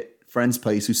crashing at friend's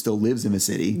place who still lives in the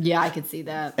city. Yeah, I could see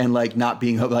that. And not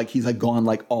being he's gone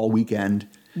all weekend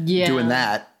doing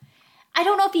that. I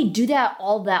don't know if he'd do that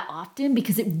all that often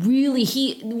because it really,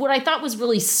 what I thought was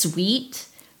really sweet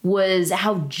was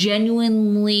how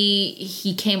genuinely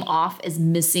he came off as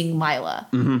missing Mila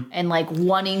and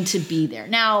wanting to be there.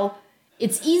 Now,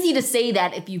 it's easy to say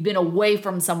that if you've been away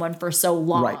from someone for so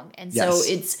long. Right. And Yes.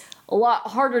 so it's a lot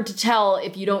harder to tell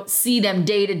if you don't see them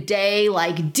day to day,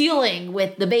 dealing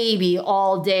with the baby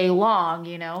all day long,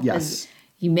 'cause Yes.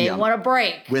 you may Yeah. want a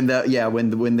break. When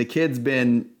the kid's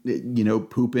been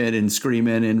pooping and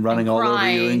screaming and running all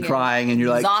over you and crying and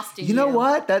you're like, exhausting you know you.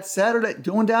 what? That Saturday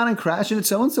going down and crashing at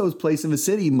so-and-so's place in the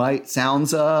city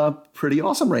sounds pretty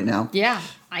awesome right now. Yeah,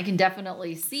 I can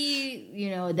definitely see,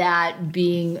 that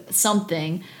being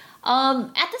something.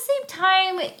 At the same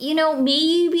time,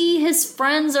 maybe his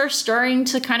friends are starting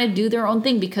to kind of do their own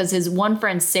thing because his one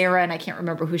friend, Sarah, and I can't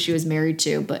remember who she was married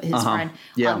to, but his friend,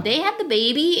 they had the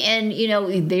baby and,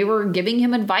 they were giving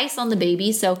him advice on the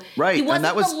baby. So Right. he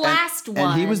wasn't the last one.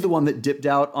 And he was the one that dipped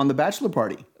out on the bachelor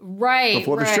party. Right.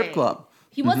 Before the strip club.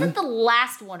 He wasn't the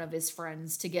last one of his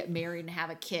friends to get married and have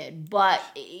a kid, but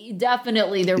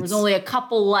definitely there was only a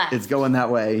couple left. It's going that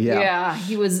way. Yeah. Yeah,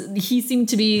 he seemed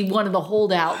to be one of the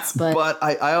holdouts, but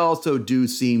I also do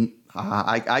seem,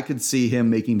 I could see him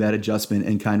making that adjustment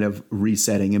and kind of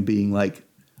resetting and being like,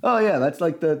 oh yeah, that's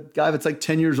the guy that's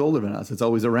 10 years older than us. It's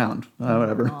always around.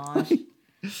 Whatever. Gosh.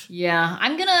 Yeah,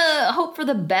 I'm gonna hope for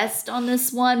the best on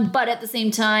this one, but at the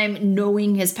same time,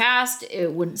 knowing his past,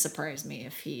 it wouldn't surprise me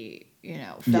if he,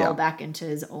 fell back into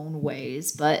his own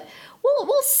ways. But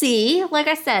we'll see. Like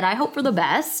I said, I hope for the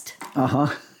best.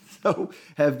 So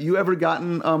have you ever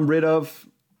gotten rid of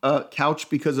a couch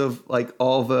because of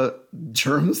all the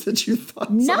germs that you thought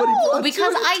somebody No, brought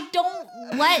because to it? I don't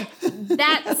let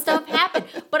that stuff happen.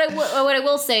 But what I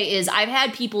will say is I've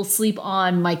had people sleep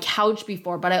on my couch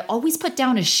before, but I always put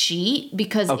down a sheet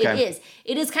because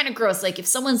it is kind of gross. If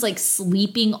someone's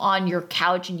sleeping on your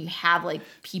couch and you have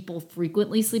people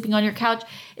frequently sleeping on your couch,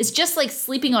 it's just like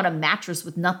sleeping on a mattress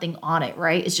with nothing on it,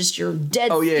 right? It's just your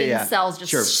dead skin cells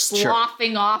just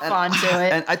sloughing off onto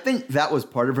it. And I think that was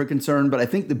part of her concern, but I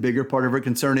think the bigger part of her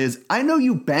concern is I know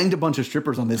you banged a bunch of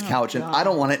strippers on this couch and I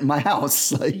don't want it in my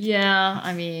house. Yeah,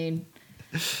 I mean,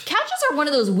 Couches are one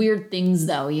of those weird things,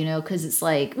 though, because it's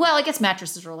like, well, I guess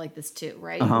mattresses are like this too,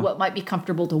 right? What might be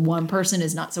comfortable to one person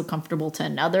is not so comfortable to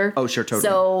another. Oh, sure, totally.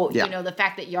 So, Yeah. the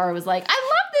fact that Yara was like, I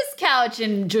love this couch,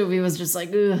 and Juvie was just like,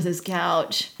 ugh, this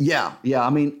couch. Yeah. I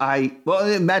mean,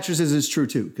 mattresses is true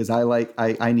too, because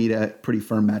I need a pretty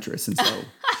firm mattress, and so.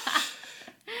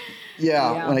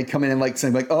 Yeah, when I come in and like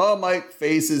saying like, oh, my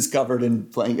face is covered in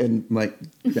like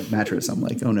mattress, I'm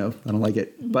like, oh no, I don't like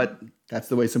it. But that's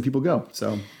the way some people go.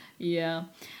 So yeah.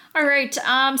 All right.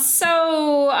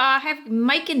 So I have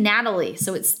Mike and Natalie.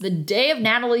 So it's the day of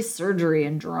Natalie's surgery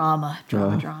and drama.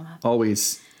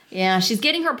 Always. Yeah, she's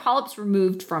getting her polyps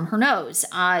removed from her nose.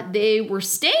 They were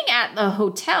staying at the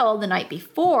hotel the night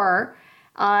before.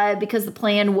 Because the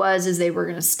plan was they were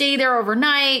going to stay there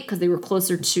overnight because they were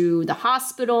closer to the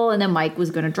hospital, and then Mike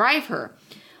was going to drive her.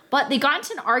 But they got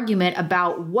into an argument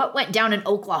about what went down in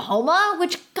Oklahoma,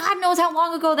 which God knows how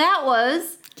long ago that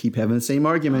was. Keep having the same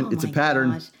argument. It's a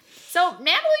pattern. Gosh. So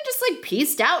Natalie just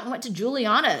pieced out and went to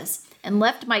Juliana's and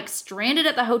left Mike stranded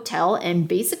at the hotel and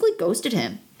basically ghosted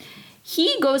him.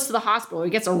 He goes to the hospital. He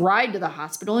gets a ride to the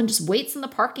hospital and just waits in the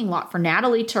parking lot for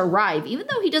Natalie to arrive, even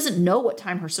though he doesn't know what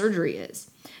time her surgery is.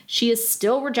 She is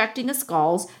still rejecting his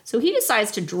calls, so he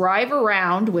decides to drive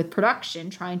around with production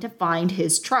trying to find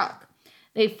his truck.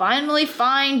 They finally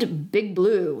find Big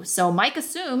Blue, so Mike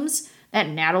assumes that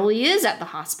Natalie is at the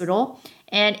hospital,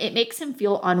 and it makes him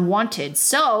feel unwanted.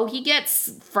 So he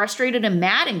gets frustrated and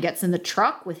mad and gets in the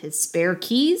truck with his spare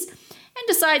keys and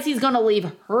decides he's going to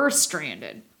leave her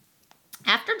stranded.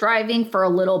 After driving for a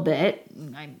little bit,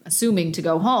 I'm assuming to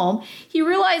go home, he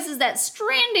realizes that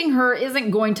stranding her isn't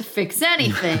going to fix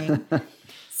anything.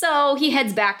 So he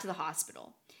heads back to the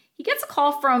hospital. He gets a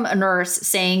call from a nurse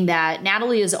saying that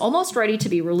Natalie is almost ready to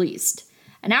be released.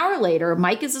 An hour later,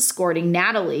 Mike is escorting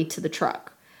Natalie to the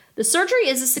truck. The surgery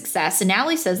is a success, and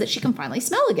Natalie says that she can finally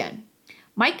smell again.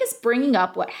 Mike is bringing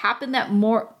up what happened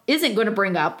isn't going to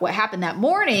bring up what happened that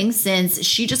morning since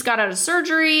she just got out of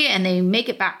surgery and they make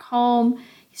it back home.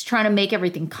 He's trying to make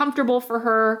everything comfortable for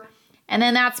her. And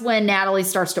then that's when Natalie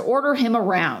starts to order him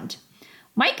around.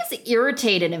 Mike is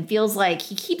irritated and feels like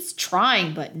he keeps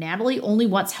trying, but Natalie only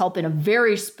wants help in a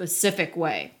very specific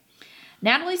way.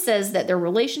 Natalie says that their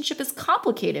relationship is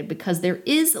complicated because there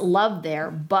is love there,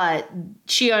 but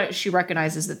she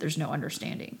recognizes that there's no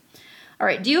understanding. All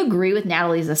right, do you agree with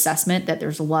Natalie's assessment that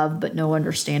there's love but no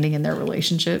understanding in their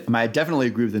relationship? I definitely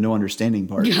agree with the no understanding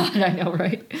part. Yeah, I know,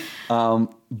 right?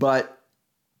 But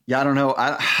yeah, I don't know.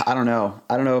 I don't know.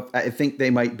 I don't know. I think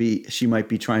she might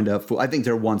be trying to fool. I think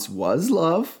there once was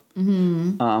love.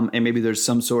 Mm-hmm. And maybe there's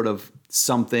some sort of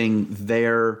something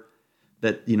there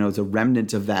that, is a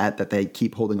remnant of that they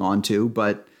keep holding on to.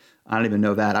 But I don't even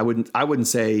know that. I wouldn't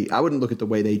look at the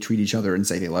way they treat each other and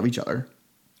say they love each other.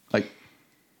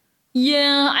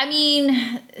 Yeah,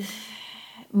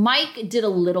 Mike did a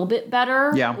little bit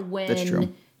better when that's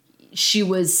true. She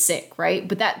was sick, right?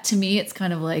 But that, to me, it's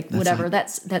kind of like, whatever,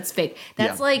 that's fake.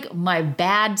 That's like my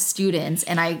bad students,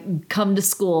 and I come to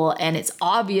school and it's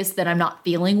obvious that I'm not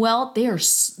feeling well.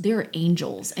 They're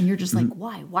angels. And you're just like,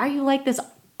 why? Why are you like this?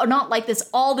 Not like this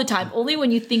all the time, only when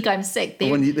you think I'm sick.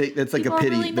 That's like a pity,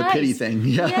 really the nice. pity thing.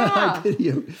 Yeah. I pity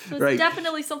you. So it's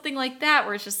definitely something like that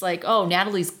where it's just like, oh,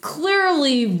 Natalie's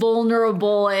clearly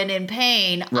vulnerable and in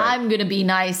pain. Right. I'm going to be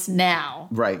nice now.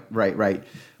 Right.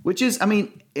 Which is,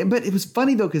 but it was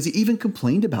funny though, because he even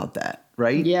complained about that,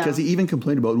 right? Yeah. Because he even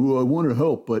complained about, I want her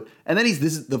help. And then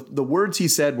the words he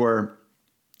said were,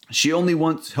 she only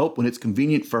wants help when it's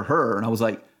convenient for her. And I was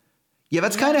like, yeah,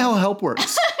 that's kind of how help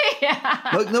works. Yeah.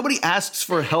 Like, nobody asks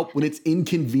for help when it's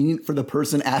inconvenient for the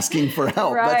person asking for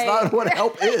help. Right. That's not what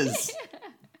help is.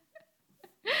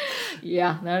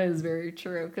 Yeah, that is very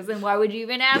true. Because then why would you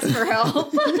even ask for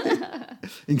help?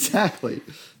 Exactly.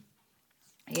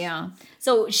 Yeah.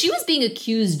 So she was being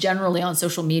accused generally on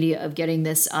social media of getting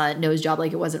this nose job.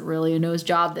 Like, it wasn't really a nose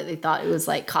job, that they thought it was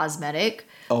like cosmetic.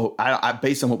 Oh, I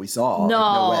based on what we saw.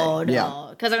 No.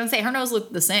 Because I'm going to say her nose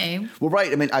looked the same. Well,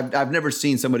 right. I've never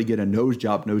seen somebody get a nose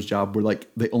job where like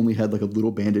they only had like a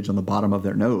little bandage on the bottom of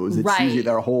their nose. It's usually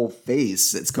their whole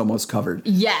face that's almost covered.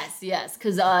 Yes.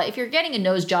 Because if you're getting a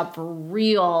nose job for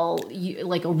real,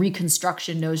 like a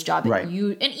reconstruction nose job, right. and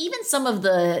even some of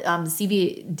the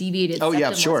deviated septum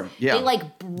ones, sure. Yeah. They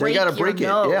like break your break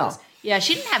nose. it. Yeah. Yeah,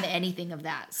 she didn't have anything of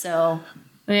that. So,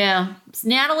 yeah.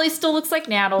 Natalie still looks like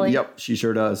Natalie. Yep, she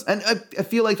sure does. And I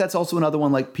feel like that's also another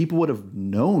one, like, people would have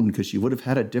known because she would have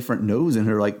had a different nose in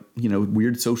her, like,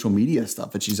 weird social media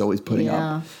stuff that she's always putting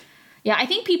up. Yeah, I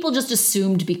think people just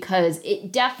assumed because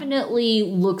it definitely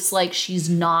looks like she's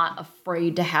not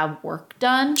afraid to have work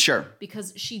done. Sure.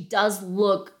 Because she does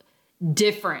look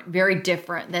different, very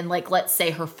different than like, let's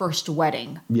say her first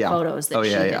wedding photos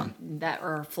that that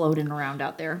are floating around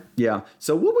out there. Yeah.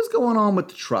 So what was going on with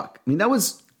the truck? I mean, that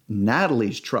was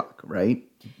Natalie's truck, right?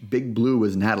 Big Blue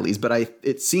was Natalie's, but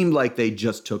it seemed like they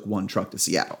just took one truck to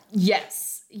Seattle.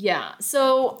 Yes. Yeah.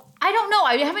 So I don't know.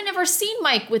 I haven't ever seen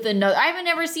Mike with another. I haven't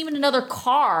ever seen another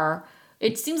car.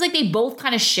 It seems like they both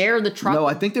kind of share the truck. No,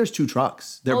 I think there's two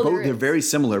trucks. They're very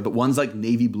similar, but one's like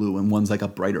navy blue and one's like a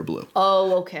brighter blue.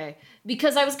 Oh, okay.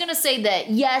 Because I was going to say that,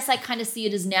 yes, I kind of see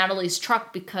it as Natalie's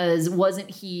truck because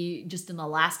wasn't he just in the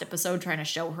last episode trying to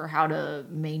show her how to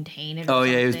maintain it? Oh,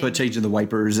 yeah, he was changing the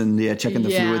wipers and checking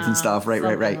the fluids and stuff. Right.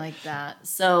 Like that.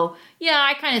 So, yeah,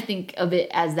 I kind of think of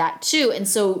it as that too. And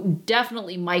so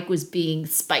definitely Mike was being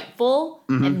spiteful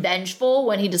and vengeful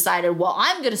when he decided, well,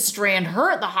 I'm going to strand her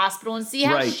at the hospital and see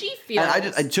how she feels. And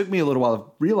it took me a little while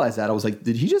to realize that. I was like,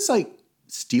 did he just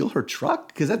steal her truck?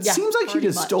 Because that seems like he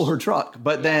just stole her truck.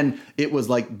 But then it was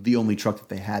like the only truck that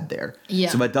they had there. Yeah.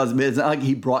 So it's not like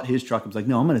he brought his truck. It was like,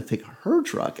 no, I'm going to take her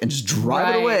truck and just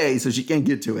drive it away so she can't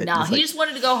get to it. No, he just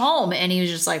wanted to go home. And he was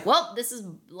just like, well, this is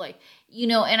like,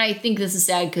 and I think this is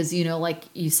sad because, like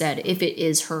you said, if it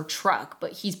is her truck,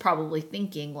 but he's probably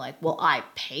thinking like, well, I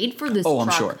paid for this truck.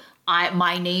 I'm sure.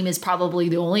 My name is probably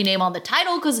the only name on the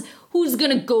title because who's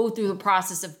going to go through the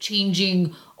process of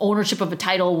changing ownership of a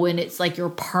title when it's like your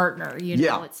partner,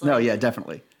 Yeah. It's like,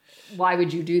 definitely. Why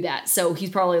would you do that? So he's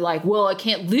probably like, well, I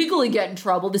can't legally get in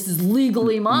trouble. This is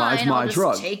legally mine. My I'll just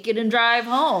drug. take it and drive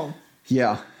home.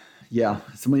 Yeah. Yeah.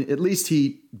 So at least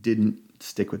he didn't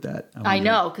stick with that. I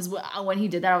know. Because when he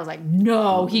did that, I was like,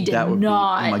 no, he did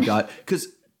not. Oh my God. Because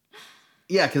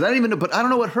I don't even know, but I don't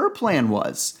know what her plan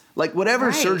was. Like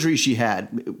whatever surgery she had,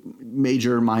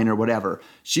 major, minor, whatever,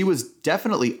 she was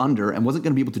definitely under and wasn't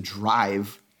going to be able to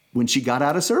drive when she got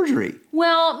out of surgery.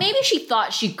 Well, maybe she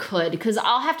thought she could, because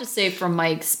I'll have to say from my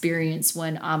experience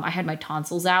when I had my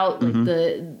tonsils out,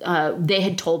 like they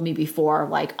had told me before,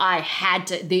 like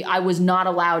I was not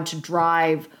allowed to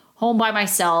drive home by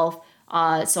myself.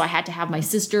 So I had to have my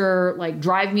sister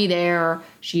drive me there.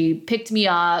 She picked me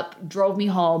up, drove me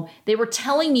home. They were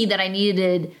telling me that I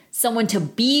needed someone to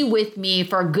be with me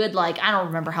for a good, I don't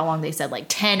remember how long they said,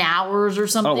 10 hours or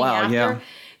something after. Yeah.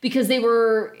 Because they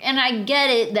were, and I get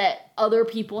it that other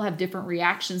people have different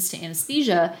reactions to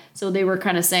anesthesia. So they were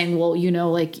kind of saying, well,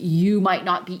 you might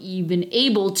not be even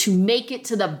able to make it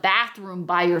to the bathroom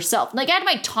by yourself. I had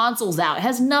my tonsils out. It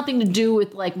has nothing to do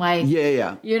with my,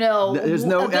 there's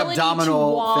no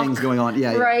abdominal things going on.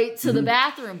 Yeah. Right. To the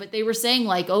bathroom. But they were saying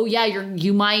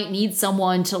you might need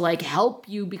someone to help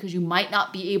you because you might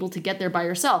not be able to get there by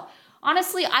yourself.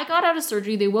 Honestly, I got out of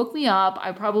surgery. They woke me up.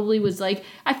 I probably was I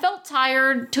felt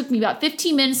tired. Took me about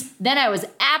 15 minutes. Then I was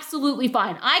absolutely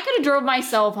fine. I could have drove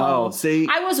myself home. Oh, see?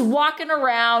 I was walking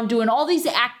around doing all these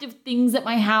active things at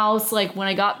my house, when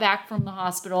I got back from the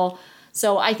hospital.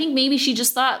 So I think maybe she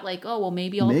just thought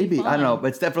maybe I'll be fine. I don't know. But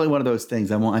it's definitely one of those things.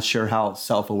 I'm not sure how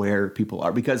self-aware people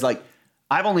are because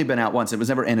I've only been out once. It was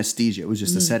never anesthesia. It was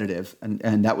just a sedative.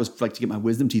 And that was to get my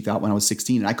wisdom teeth out when I was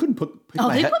 16. And I couldn't pick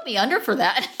my head. They put me under for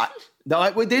that.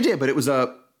 They did, but it was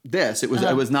this. It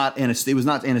was not anesthesia. It was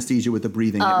not anesthesia with the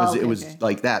breathing. It was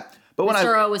like that. But when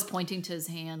Mr. O was pointing to his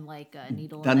hand like a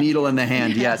needle. A needle in the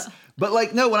hand, yes.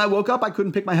 But no, when I woke up, I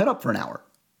couldn't pick my head up for an hour.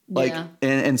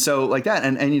 And so like that.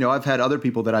 And I've had other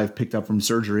people that I've picked up from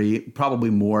surgery, probably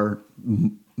more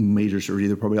major surgery.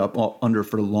 They're probably up under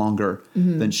for longer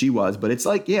than she was. But it's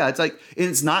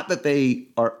it's not that they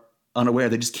are unaware.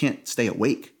 They just can't stay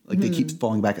awake. They keep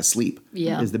falling back asleep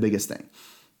is the biggest thing.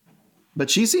 But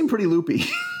she seemed pretty loopy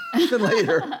even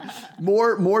later,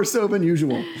 more so than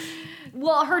usual.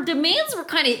 Well, her demands were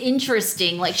kind of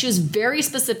interesting. She was very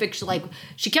specific.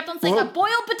 She kept on saying,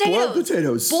 boiled potatoes. Boiled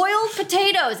potatoes. Boiled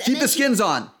potatoes. Keep the skins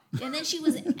on. And then she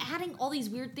was adding all these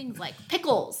weird things like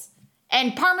pickles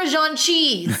and Parmesan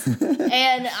cheese.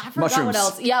 And I forgot what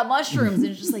else. Yeah, mushrooms. And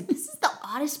it's just this is the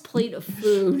oddest plate of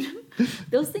food.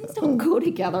 Those things don't go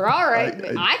together. All right.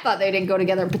 I thought they didn't go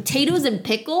together. Potatoes and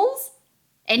pickles?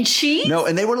 And cheese? No,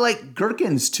 and they were like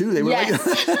gherkins too. They were they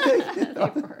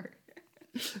were.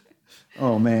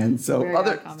 Oh man.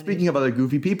 So speaking of other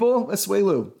goofy people,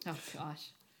 Asuelu. Oh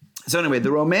gosh. So anyway,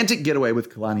 the romantic getaway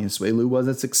with Kalani and Asuelu was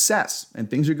a success, and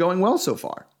things are going well so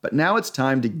far. But now it's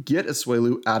time to get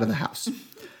Asuelu out of the house.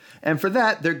 And for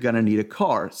that, they're gonna need a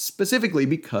car, specifically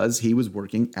because he was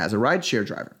working as a rideshare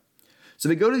driver. So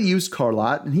they go to the used car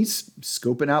lot, and he's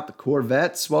scoping out the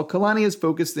Corvettes while Kalani is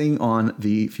focusing on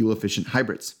the fuel-efficient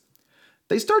hybrids.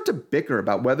 They start to bicker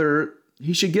about whether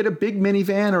he should get a big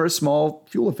minivan or a small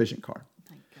fuel-efficient car.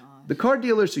 My The car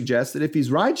dealer suggests that if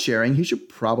he's ride sharing, he should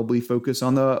probably focus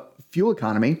on the fuel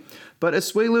economy. But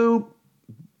Asuelu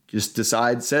just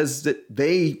says that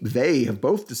they have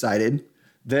both decided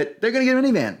that they're going to get a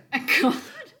minivan. God.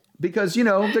 Because, they're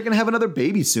going to have another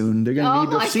baby soon. They're going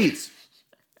to need those seats.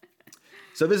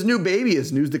 So this new baby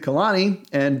is news to Kalani.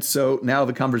 And so now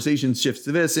the conversation shifts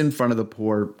to this in front of the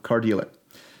poor car dealer.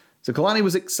 So Kalani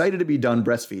was excited to be done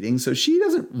breastfeeding. So she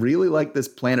doesn't really like this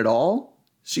plan at all.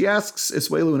 She asks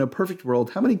Asuelu, in a perfect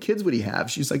world, how many kids would he have?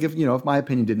 She's like, if my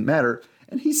opinion didn't matter.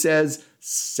 And he says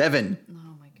 7.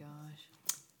 Oh my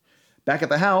gosh. Back at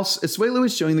the house, Asuelu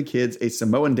is showing the kids a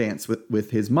Samoan dance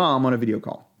with his mom on a video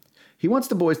call. He wants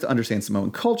the boys to understand Samoan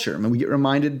culture. And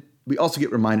we also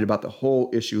get reminded about the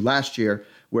whole issue last year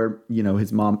where,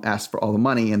 his mom asked for all the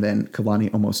money and then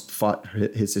Kalani almost fought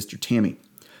his sister Tammy.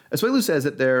 Asuelu says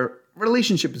that their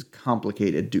relationship is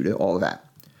complicated due to all of that.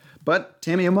 But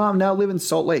Tammy and Mom now live in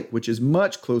Salt Lake, which is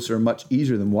much closer and much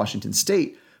easier than Washington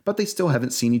State, but they still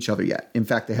haven't seen each other yet. In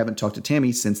fact, they haven't talked to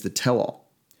Tammy since the tell-all.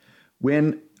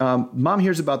 When Mom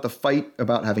hears about the fight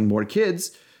about having more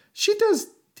kids,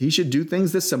 he should do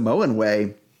things the Samoan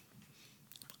way.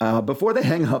 Before they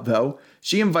hang up, though,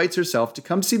 she invites herself to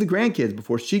come see the grandkids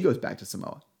before she goes back to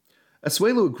Samoa.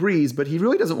 Asuelu agrees, but he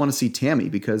really doesn't want to see Tammy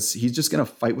because he's just going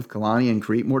to fight with Kalani and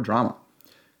create more drama.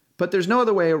 But there's no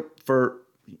other way for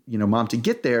Mom to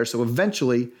get there, so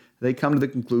eventually they come to the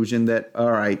conclusion that,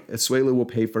 all right, Asuelu will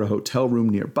pay for a hotel room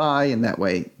nearby, and that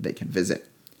way they can visit.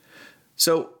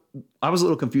 So I was a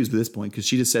little confused at this point because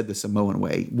she just said the Samoan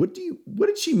way. What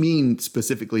did she mean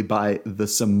specifically by the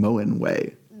Samoan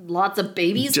way? Lots of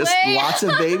babies. Just way? Lots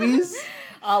of babies?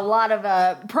 A lot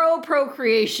of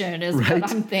procreation is right?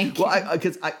 what I'm thinking. Well,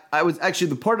 because I was actually,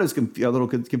 the part I was a little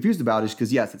confused about is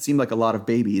because, yes, it seemed like a lot of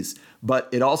babies, but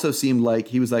it also seemed like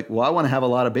he was like, well, I want to have a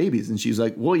lot of babies. And she's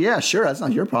like, well, yeah, sure. That's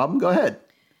not your problem. Go ahead.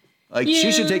 Like,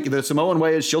 she should take, the Samoan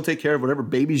way is she'll take care of whatever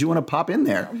babies you want to pop in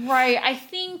there. Right. I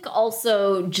think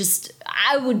also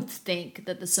I would think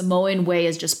that the Samoan way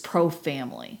is just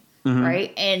pro-family. Mm-hmm.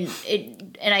 Right. And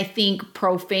I think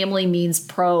pro-family means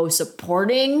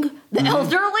pro-supporting the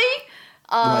elderly.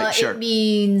 Right, sure. It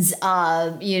means,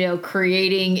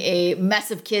 creating a mess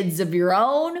of kids of your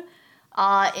own.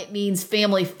 It means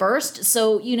family first.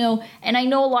 So, and I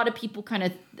know a lot of people kind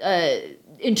of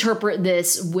interpret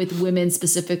this with women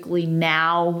specifically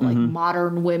now, like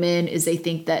modern women, is they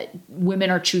think that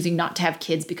women are choosing not to have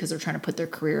kids because they're trying to put their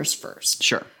careers first.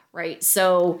 Sure. Right.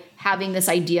 So having this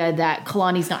idea that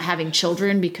Kalani's not having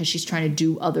children because she's trying to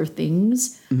do other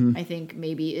things, I think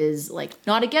maybe is like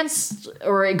not against,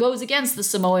 or it goes against the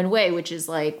Samoan way, which is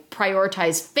like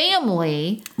prioritize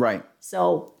family. Right.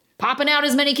 So popping out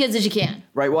as many kids as you can.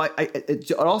 Right. Well,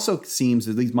 it also seems,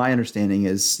 at least my understanding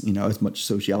is, as much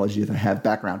sociology as I have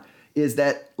background, is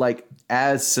that like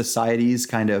as societies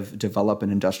kind of develop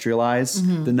and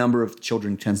industrialize, the number of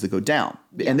children tends to go down.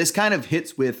 Yeah. And this kind of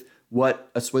hits with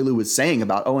what Asuelu was saying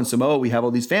about, in Samoa, we have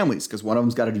all these families because one of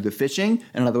them's got to do the fishing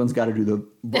and another one's got to do the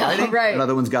riding, right.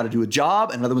 Another one's got to do a job,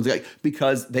 and another one's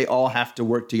because they all have to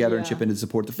work together and chip in to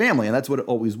support the family. And that's what it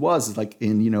always was, is like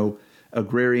in,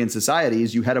 agrarian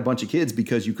societies, you had a bunch of kids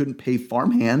because you couldn't pay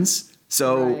farmhands.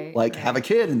 So have a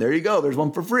kid and there you go. There's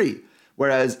one for free.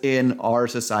 Whereas in our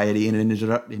society and in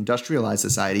industrialized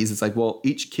societies, it's like, well,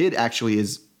 each kid actually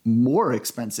is more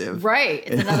expensive. Right.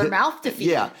 It's another mouth to feed.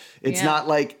 Yeah. It's not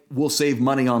like we'll save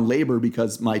money on labor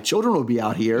because my children will be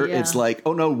out here. Yeah. It's like,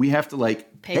 oh no, we have to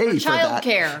pay for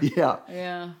childcare. Yeah.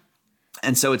 Yeah.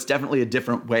 And so it's definitely a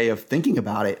different way of thinking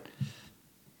about it.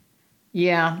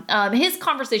 Yeah. His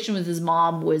conversation with his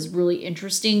mom was really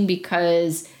interesting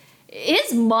because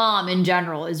his mom in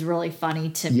general is really funny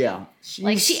to me. Yeah.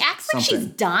 She acts like she's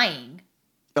dying.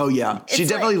 Oh, yeah. She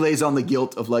definitely lays on the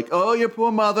guilt of your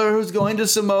poor mother who's going to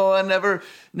Samoa,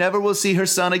 never will see her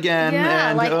son again.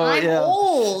 Yeah, and, I'm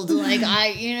old.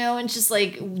 And just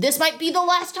this might be the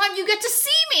last time you get to see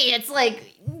me. It's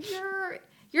like,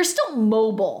 you're still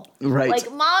mobile. Right.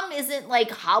 Mom isn't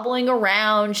hobbling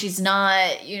around. She's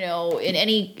not, in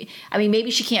any,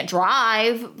 maybe she can't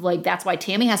drive. That's why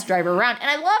Tammy has to drive her around. And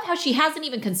I love how she hasn't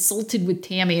even consulted with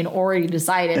Tammy and already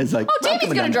decided,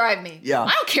 Tammy's going to drive me. Yeah.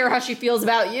 I don't care how she feels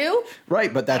about you.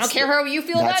 Right. But I don't care how you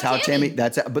feel about Tammy.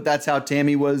 That's how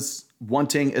Tammy was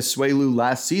wanting Asuelu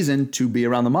last season to be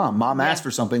around the mom. Mom asked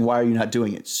for something. Why are you not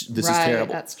doing it? This is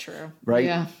terrible. That's true. Right.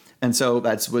 Yeah. And so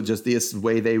that's what just the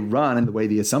way they run and the way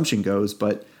the assumption goes.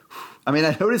 But I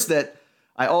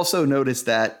also noticed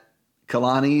that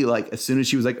Kalani, as soon as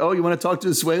she was like, oh, you want to talk to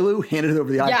Asuelu? Handed it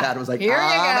over the iPad. I was like, I'm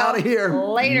out of here.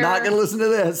 Later. Not going to listen to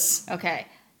this. Okay.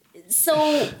 So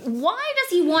why does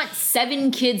he want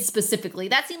 7 kids specifically?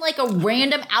 That seemed like a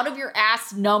random out of your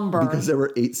ass number. Because there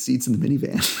were 8 seats in the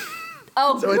minivan.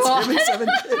 Oh, So it's God. him and 7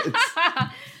 kids.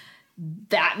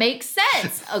 That makes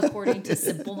sense, according to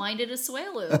simple-minded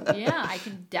Asuelu. Yeah, I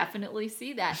can definitely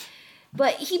see that.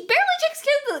 But he barely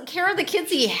takes care of the kids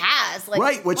he has. Like,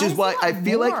 Right, which is why I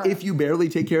feel like if you barely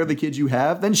take care of the kids you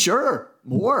have, then sure,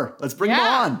 more. Let's bring them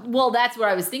on. Well, that's what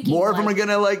I was thinking. More of them are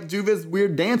gonna like do this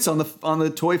weird dance on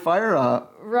the toy fire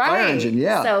fire engine.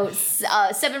 Yeah. So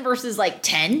 7 versus like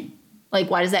 10. Like,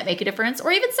 why does that make a difference?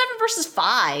 Or even 7 versus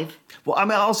 5. Well, I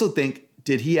mean, I also think,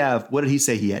 what did he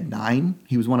say? He had 9?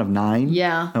 He was one of 9?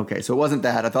 Yeah. Okay, so it wasn't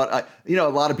that. I thought, a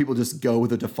lot of people just go with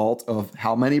the default of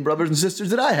how many brothers and sisters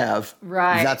did I have?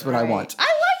 Right. That's what I want. I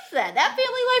liked that. That family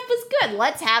life was good.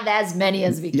 Let's have as many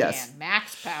as we Yes. can.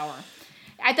 Max power.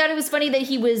 I thought it was funny that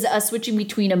he was switching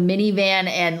between a minivan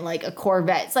and like a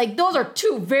Corvette. It's like those are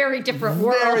 2 very different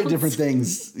worlds. Very different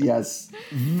things. Yes.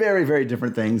 Very, very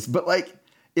different things. But like,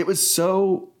 it was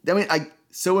so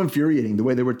infuriating the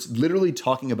way they were literally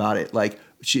talking about it. Like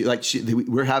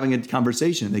we're having a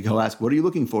conversation. They go ask, what are you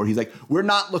looking for? He's like, we're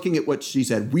not looking at what she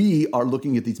said. We are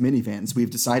looking at these minivans. We've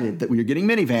decided that we are getting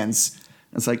minivans.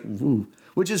 And it's like, ooh.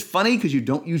 Which is funny because you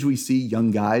don't usually see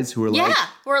young guys who are like,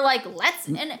 we're like, let's.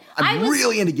 And I'm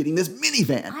really into getting this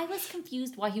minivan. I was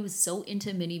confused why he was so into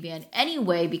minivan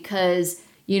anyway, because,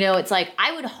 it's like,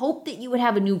 I would hope that you would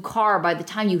have a new car by the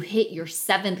time you hit your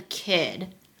 7th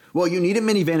kid. Well, you need a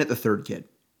minivan at the 3rd kid.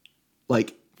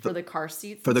 Like, For the car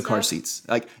seats? For the car seats.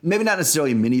 Like, maybe not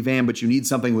necessarily a minivan, but you need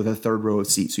something with a 3rd row of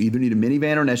seats. So you either need a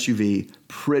minivan or an SUV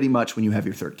pretty much when you have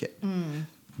your 3rd kid,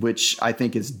 which I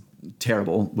think is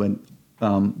terrible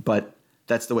but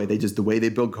that's the way they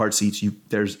build car seats.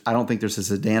 I don't think there's a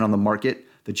sedan on the market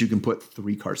that you can put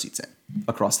 3 car seats in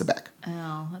across the back.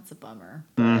 Oh, that's a bummer.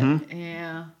 But,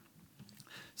 yeah.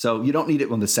 So you don't need it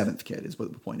when the 7th kid is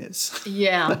what the point is.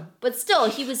 Yeah. But still,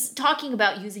 he was talking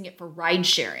about using it for ride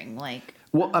sharing. Like,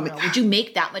 well, I mean, would you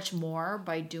make that much more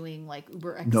by doing like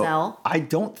Uber XL? No, I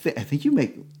don't think. I think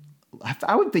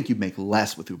I would think you'd make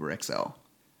less with Uber XL.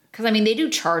 Because I mean, they do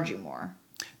charge you more.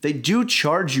 They do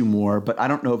charge you more, but I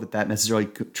don't know if that necessarily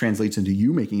translates into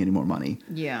you making any more money.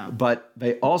 Yeah. But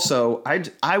they also,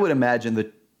 I would imagine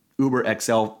that Uber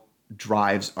XL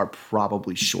drives are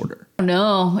probably shorter.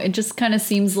 No, it just kind of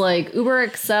seems like Uber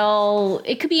XL,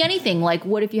 it could be anything. Like,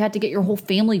 what if you had to get your whole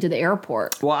family to the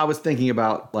airport? Well, I was thinking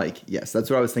about yes, that's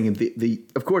what I was thinking.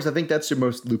 Of course, I think that's your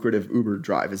most lucrative Uber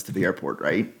drive is to the airport,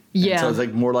 right? Yeah. And so it's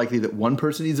like more likely that one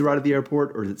person needs a ride at the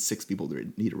airport or that 6 people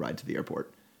need a ride to the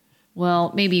airport.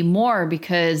 Well, maybe more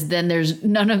because then there's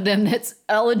none of them that's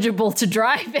eligible to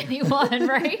drive anyone,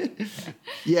 right?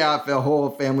 Yeah, if the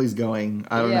whole family's going,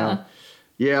 I don't know.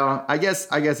 Yeah, I guess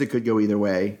it could go either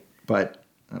way, but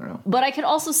I don't know. But I could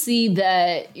also see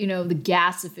that, the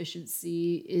gas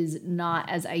efficiency is not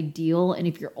as ideal. And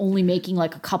if you're only making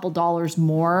like a couple dollars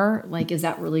more, like, is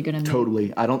that really going to make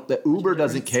Totally. Uber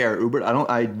doesn't care.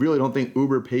 I really don't think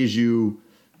Uber pays you,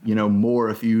 more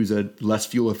if you use a less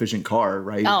fuel efficient car,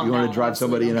 right? Oh, if you want to drive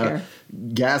somebody in a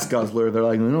gas guzzler, they're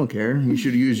like, I don't care. You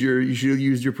should have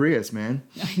used your Prius, man.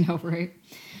 I know, right?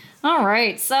 All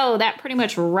right, so that pretty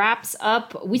much wraps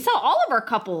up. We saw all of our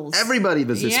couples. Everybody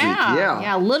was this week, yeah.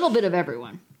 Yeah, a little bit of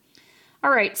everyone.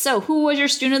 All right, so who was your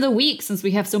student of the week since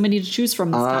we have so many to choose from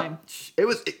this time? It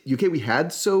was, we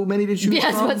had so many to choose from.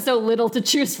 Yes, but so little to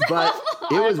choose from. But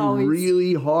it was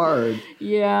really hard.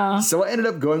 Yeah. So I ended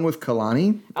up going with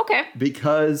Kalani. Okay.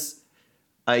 Because,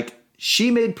 she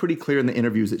made pretty clear in the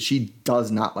interviews that she does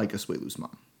not like Asuelu's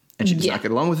mom. And she does not get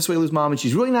along with Asuelu's mom, and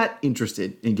she's really not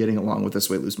interested in getting along with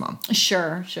Asuelu's mom.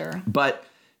 Sure. But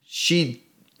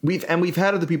we've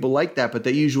had other people like that, but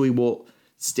they usually will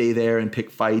stay there and pick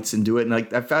fights and do it. And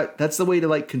I thought that's the way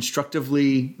to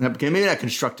constructively, maybe not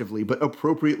constructively, but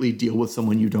appropriately deal with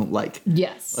someone you don't like.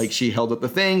 Yes. She held up the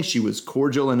thing. She was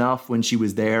cordial enough when she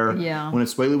was there. Yeah. When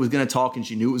Asuelu was going to talk and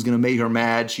she knew it was going to make her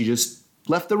mad, she just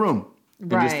left the room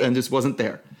and just wasn't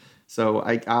there. So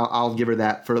I'll give her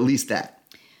that for at least that.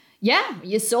 Yeah,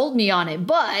 you sold me on it,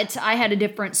 but I had a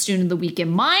different student of the week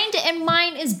in mind, and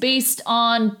mine is based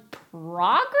on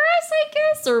progress, I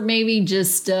guess, or maybe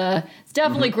just it's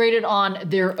definitely graded on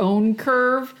their own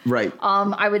curve. Right.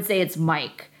 I would say it's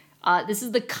Mike. This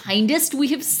is the kindest we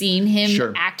have seen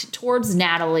him act towards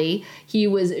Natalie. He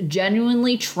was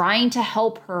genuinely trying to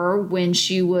help her when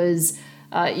she was,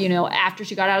 after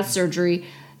she got out of surgery.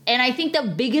 And I think the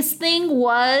biggest thing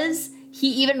was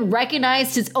he even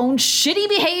recognized his own shitty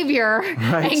behavior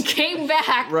and came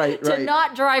back to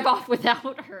not drive off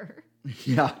without her.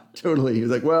 Yeah, totally. He was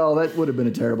like, well, that would have been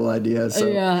a terrible idea. So.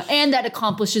 Yeah, and that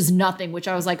accomplishes nothing, which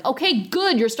I was like, okay,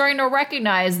 good. You're starting to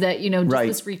recognize that, just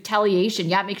this retaliation.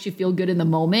 Yeah, it makes you feel good in the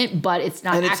moment, but it's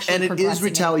not actually and it is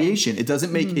retaliation.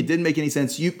 Anything. It didn't make any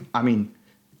sense.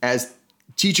 As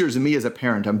teachers and me as a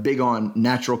parent, I'm big on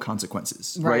natural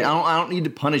consequences, right? I don't need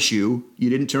to punish you. You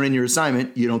didn't turn in your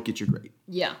assignment. You don't get your grade.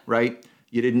 Yeah. Right?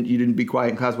 You didn't be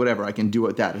quiet in class, whatever. I can do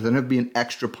with that. It doesn't have to be an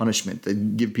extra punishment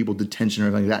that give people detention or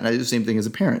anything like that. And I do the same thing as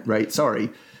a parent, right? Sorry,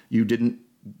 you didn't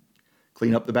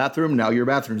clean up the bathroom. Now your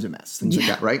bathroom's a mess. Things like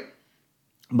that, right?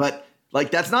 But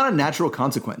that's not a natural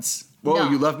consequence. Whoa, no.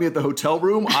 You left me at the hotel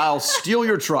room. I'll steal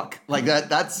your truck. Like that.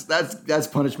 That's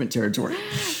punishment territory.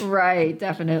 Right,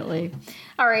 definitely.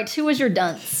 All right, who was your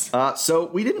dunce? So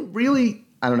we didn't really.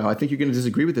 I don't know. I think you're going to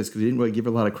disagree with this because we didn't really give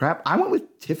her a lot of crap. I went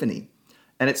with Tiffany.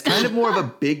 And it's kind of more of a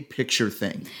big picture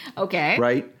thing. Okay.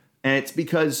 Right? And it's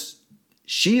because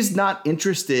she's not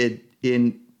interested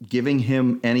in giving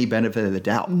him any benefit of the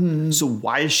doubt. Mm-hmm. So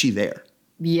why is she there?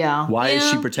 Yeah. Why is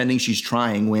she pretending she's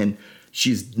trying when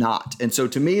she's not? And so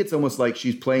to me, it's almost like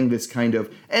she's playing this kind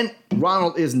of, and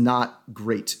Ronald is not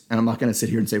great. And I'm not going to sit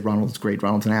here and say Ronald's great.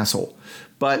 Ronald's an asshole.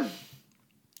 But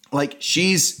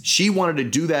she wanted to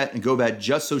do that and go that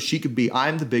just so she could be,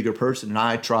 I'm the bigger person and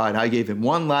I tried. I gave him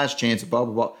one last chance, blah,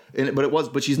 blah, blah.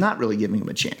 But she's not really giving him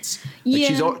a chance.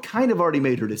 She's kind of already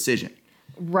made her decision.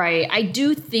 Right. I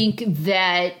do think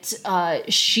that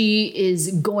she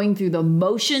is going through the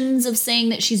motions of saying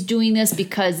that she's doing this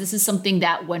because this is something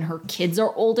that when her kids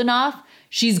are old enough,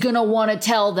 she's going to want to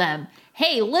tell them,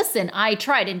 hey, listen, I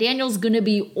tried. And Daniel's going to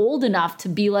be old enough to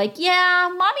be like, yeah,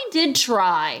 mommy did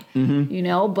try,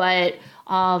 but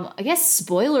I guess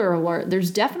spoiler alert,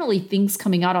 there's definitely things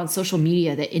coming out on social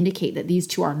media that indicate that these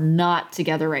two are not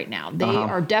together right now. They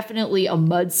are definitely a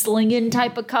mudslinging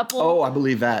type of couple. Oh, I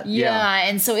believe that. Yeah.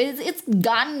 And so it's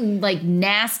gotten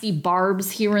nasty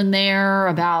barbs here and there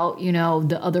about,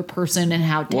 the other person and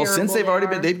how terrible. Well, since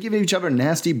they've given each other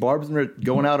nasty barbs and they're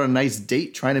going out on a nice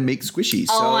date trying to make squishies.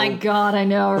 Oh my God, I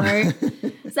know, right?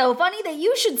 So funny that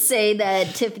you should say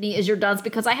that Tiffany is your dunce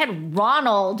because I had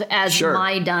Ronald as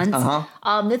my dunce.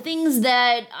 The things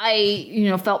that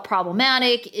I, felt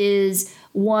problematic is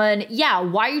one,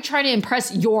 why are you trying to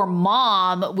impress your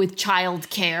mom with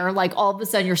childcare? Like all of a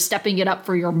sudden you're stepping it up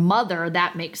for your mother.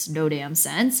 That makes no damn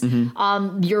sense.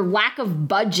 Mm-hmm. Your lack of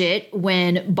budget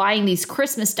when buying these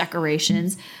Christmas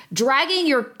decorations, dragging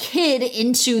your kid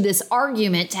into this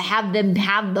argument to have them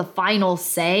have the final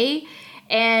say.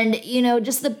 And,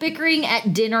 just the bickering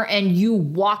at dinner and you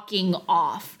walking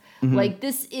off. Mm-hmm.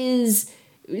 This is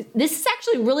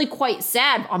actually really quite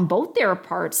sad on both their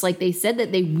parts. They said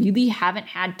that they really haven't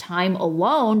had time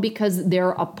alone because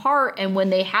they're apart. And when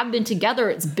they have been together,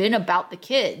 it's been about the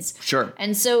kids. Sure.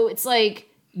 And so it's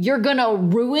you're going to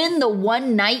ruin the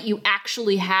one night you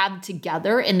actually have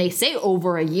together. And they say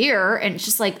over a year. And it's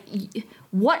just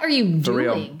what are you doing? For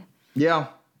real. Yeah.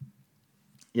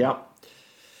 Yeah.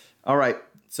 All right.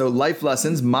 So life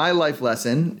lessons. My life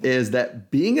lesson is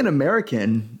that being an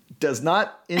American does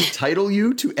not entitle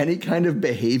you to any kind of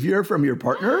behavior from your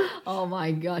partner. Oh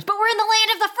my gosh. But we're in the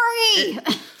land of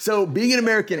the free. So being an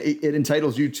American, it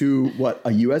entitles you to what?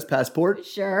 A U.S. passport.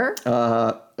 Sure.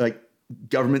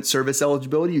 Government service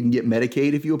eligibility. You can get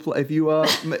Medicaid if you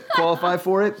qualify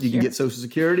for it. You can get Social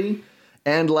Security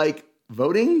and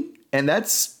voting. And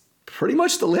that's pretty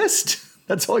much the list.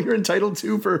 That's all you're entitled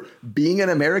to for being an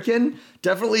American.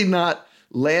 Definitely not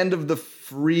land of the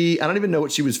free. I don't even know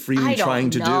what she was freely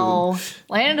trying to do.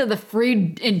 Land of the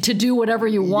free and to do whatever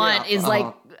you want is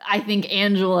I think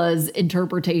Angela's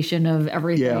interpretation of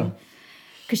everything. Yeah.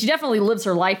 Because she definitely lives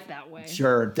her life that way.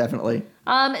 Sure, definitely.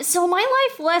 So my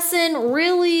life lesson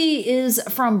really is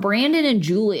from Brandon and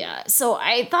Julia. So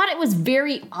I thought it was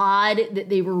very odd that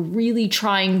they were really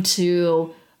trying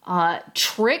to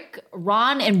trick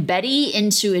Ron and Betty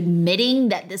into admitting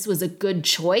that this was a good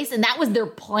choice. And that was their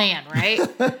plan, right?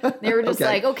 They were just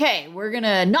okay, we're going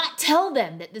to not tell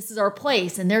them that this is our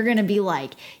place. And they're going to be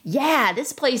like, yeah,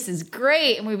 this place is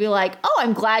great. And we'd be like, oh,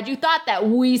 I'm glad you thought that.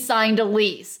 We signed a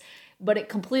lease. But it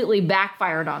completely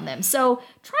backfired on them. So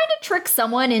trying to trick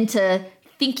someone into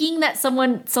thinking that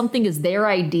something is their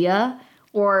idea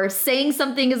or saying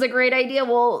something is a great idea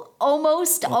will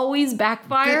almost always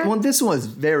backfire. Well, this one was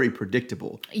very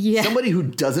predictable. Yeah. Somebody who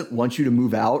doesn't want you to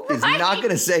move out is not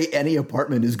going to say any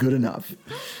apartment is good enough.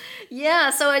 Yeah,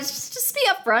 so it's just be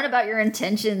upfront about your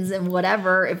intentions and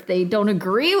whatever if they don't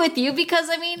agree with you. Because,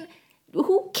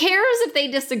 who cares if they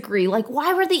disagree?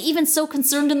 Why were they even so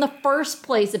concerned in the first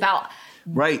place about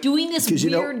Right. doing this 'Cause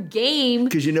weird game.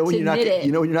 Because you know when you're not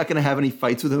going to have any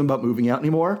fights with him about moving out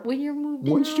anymore. When you're moved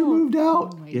Once out. you moved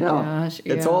out, Oh my yeah, gosh,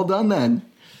 it's yeah. all done then.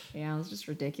 Yeah, it was just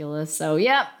ridiculous. So,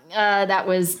 that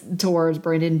was towards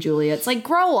Brandon and Julia. It's like,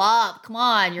 grow up. Come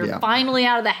on. You're finally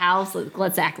out of the house.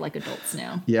 Let's act like adults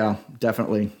now. Yeah,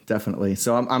 definitely.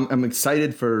 So I'm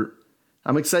excited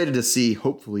to see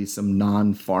hopefully some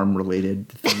non-farm related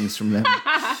things from them.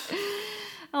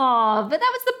 Oh, but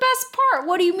that was the best part.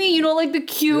 What do you mean? You don't like the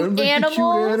cute animals? The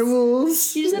cute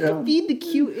animals. You just have to feed the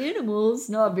cute animals.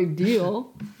 Not a big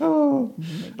deal. Oh.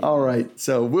 All right.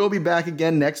 So we'll be back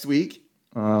again next week.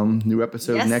 New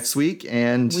episode next week,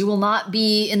 and we will not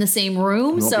be in the same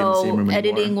room, so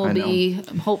editing will be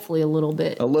hopefully a little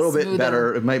bit bit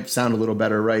better. It might sound a little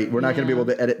better, right? We're not going to be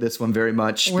able to edit this one very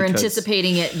much. We're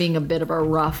anticipating it being a bit of a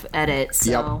rough edit,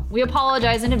 so we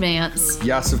apologize in advance.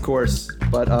 Yes, of course.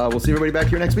 But we'll see everybody back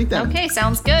here next week then. Okay,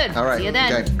 sounds good. All right. See you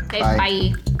then. Okay.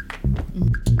 Bye.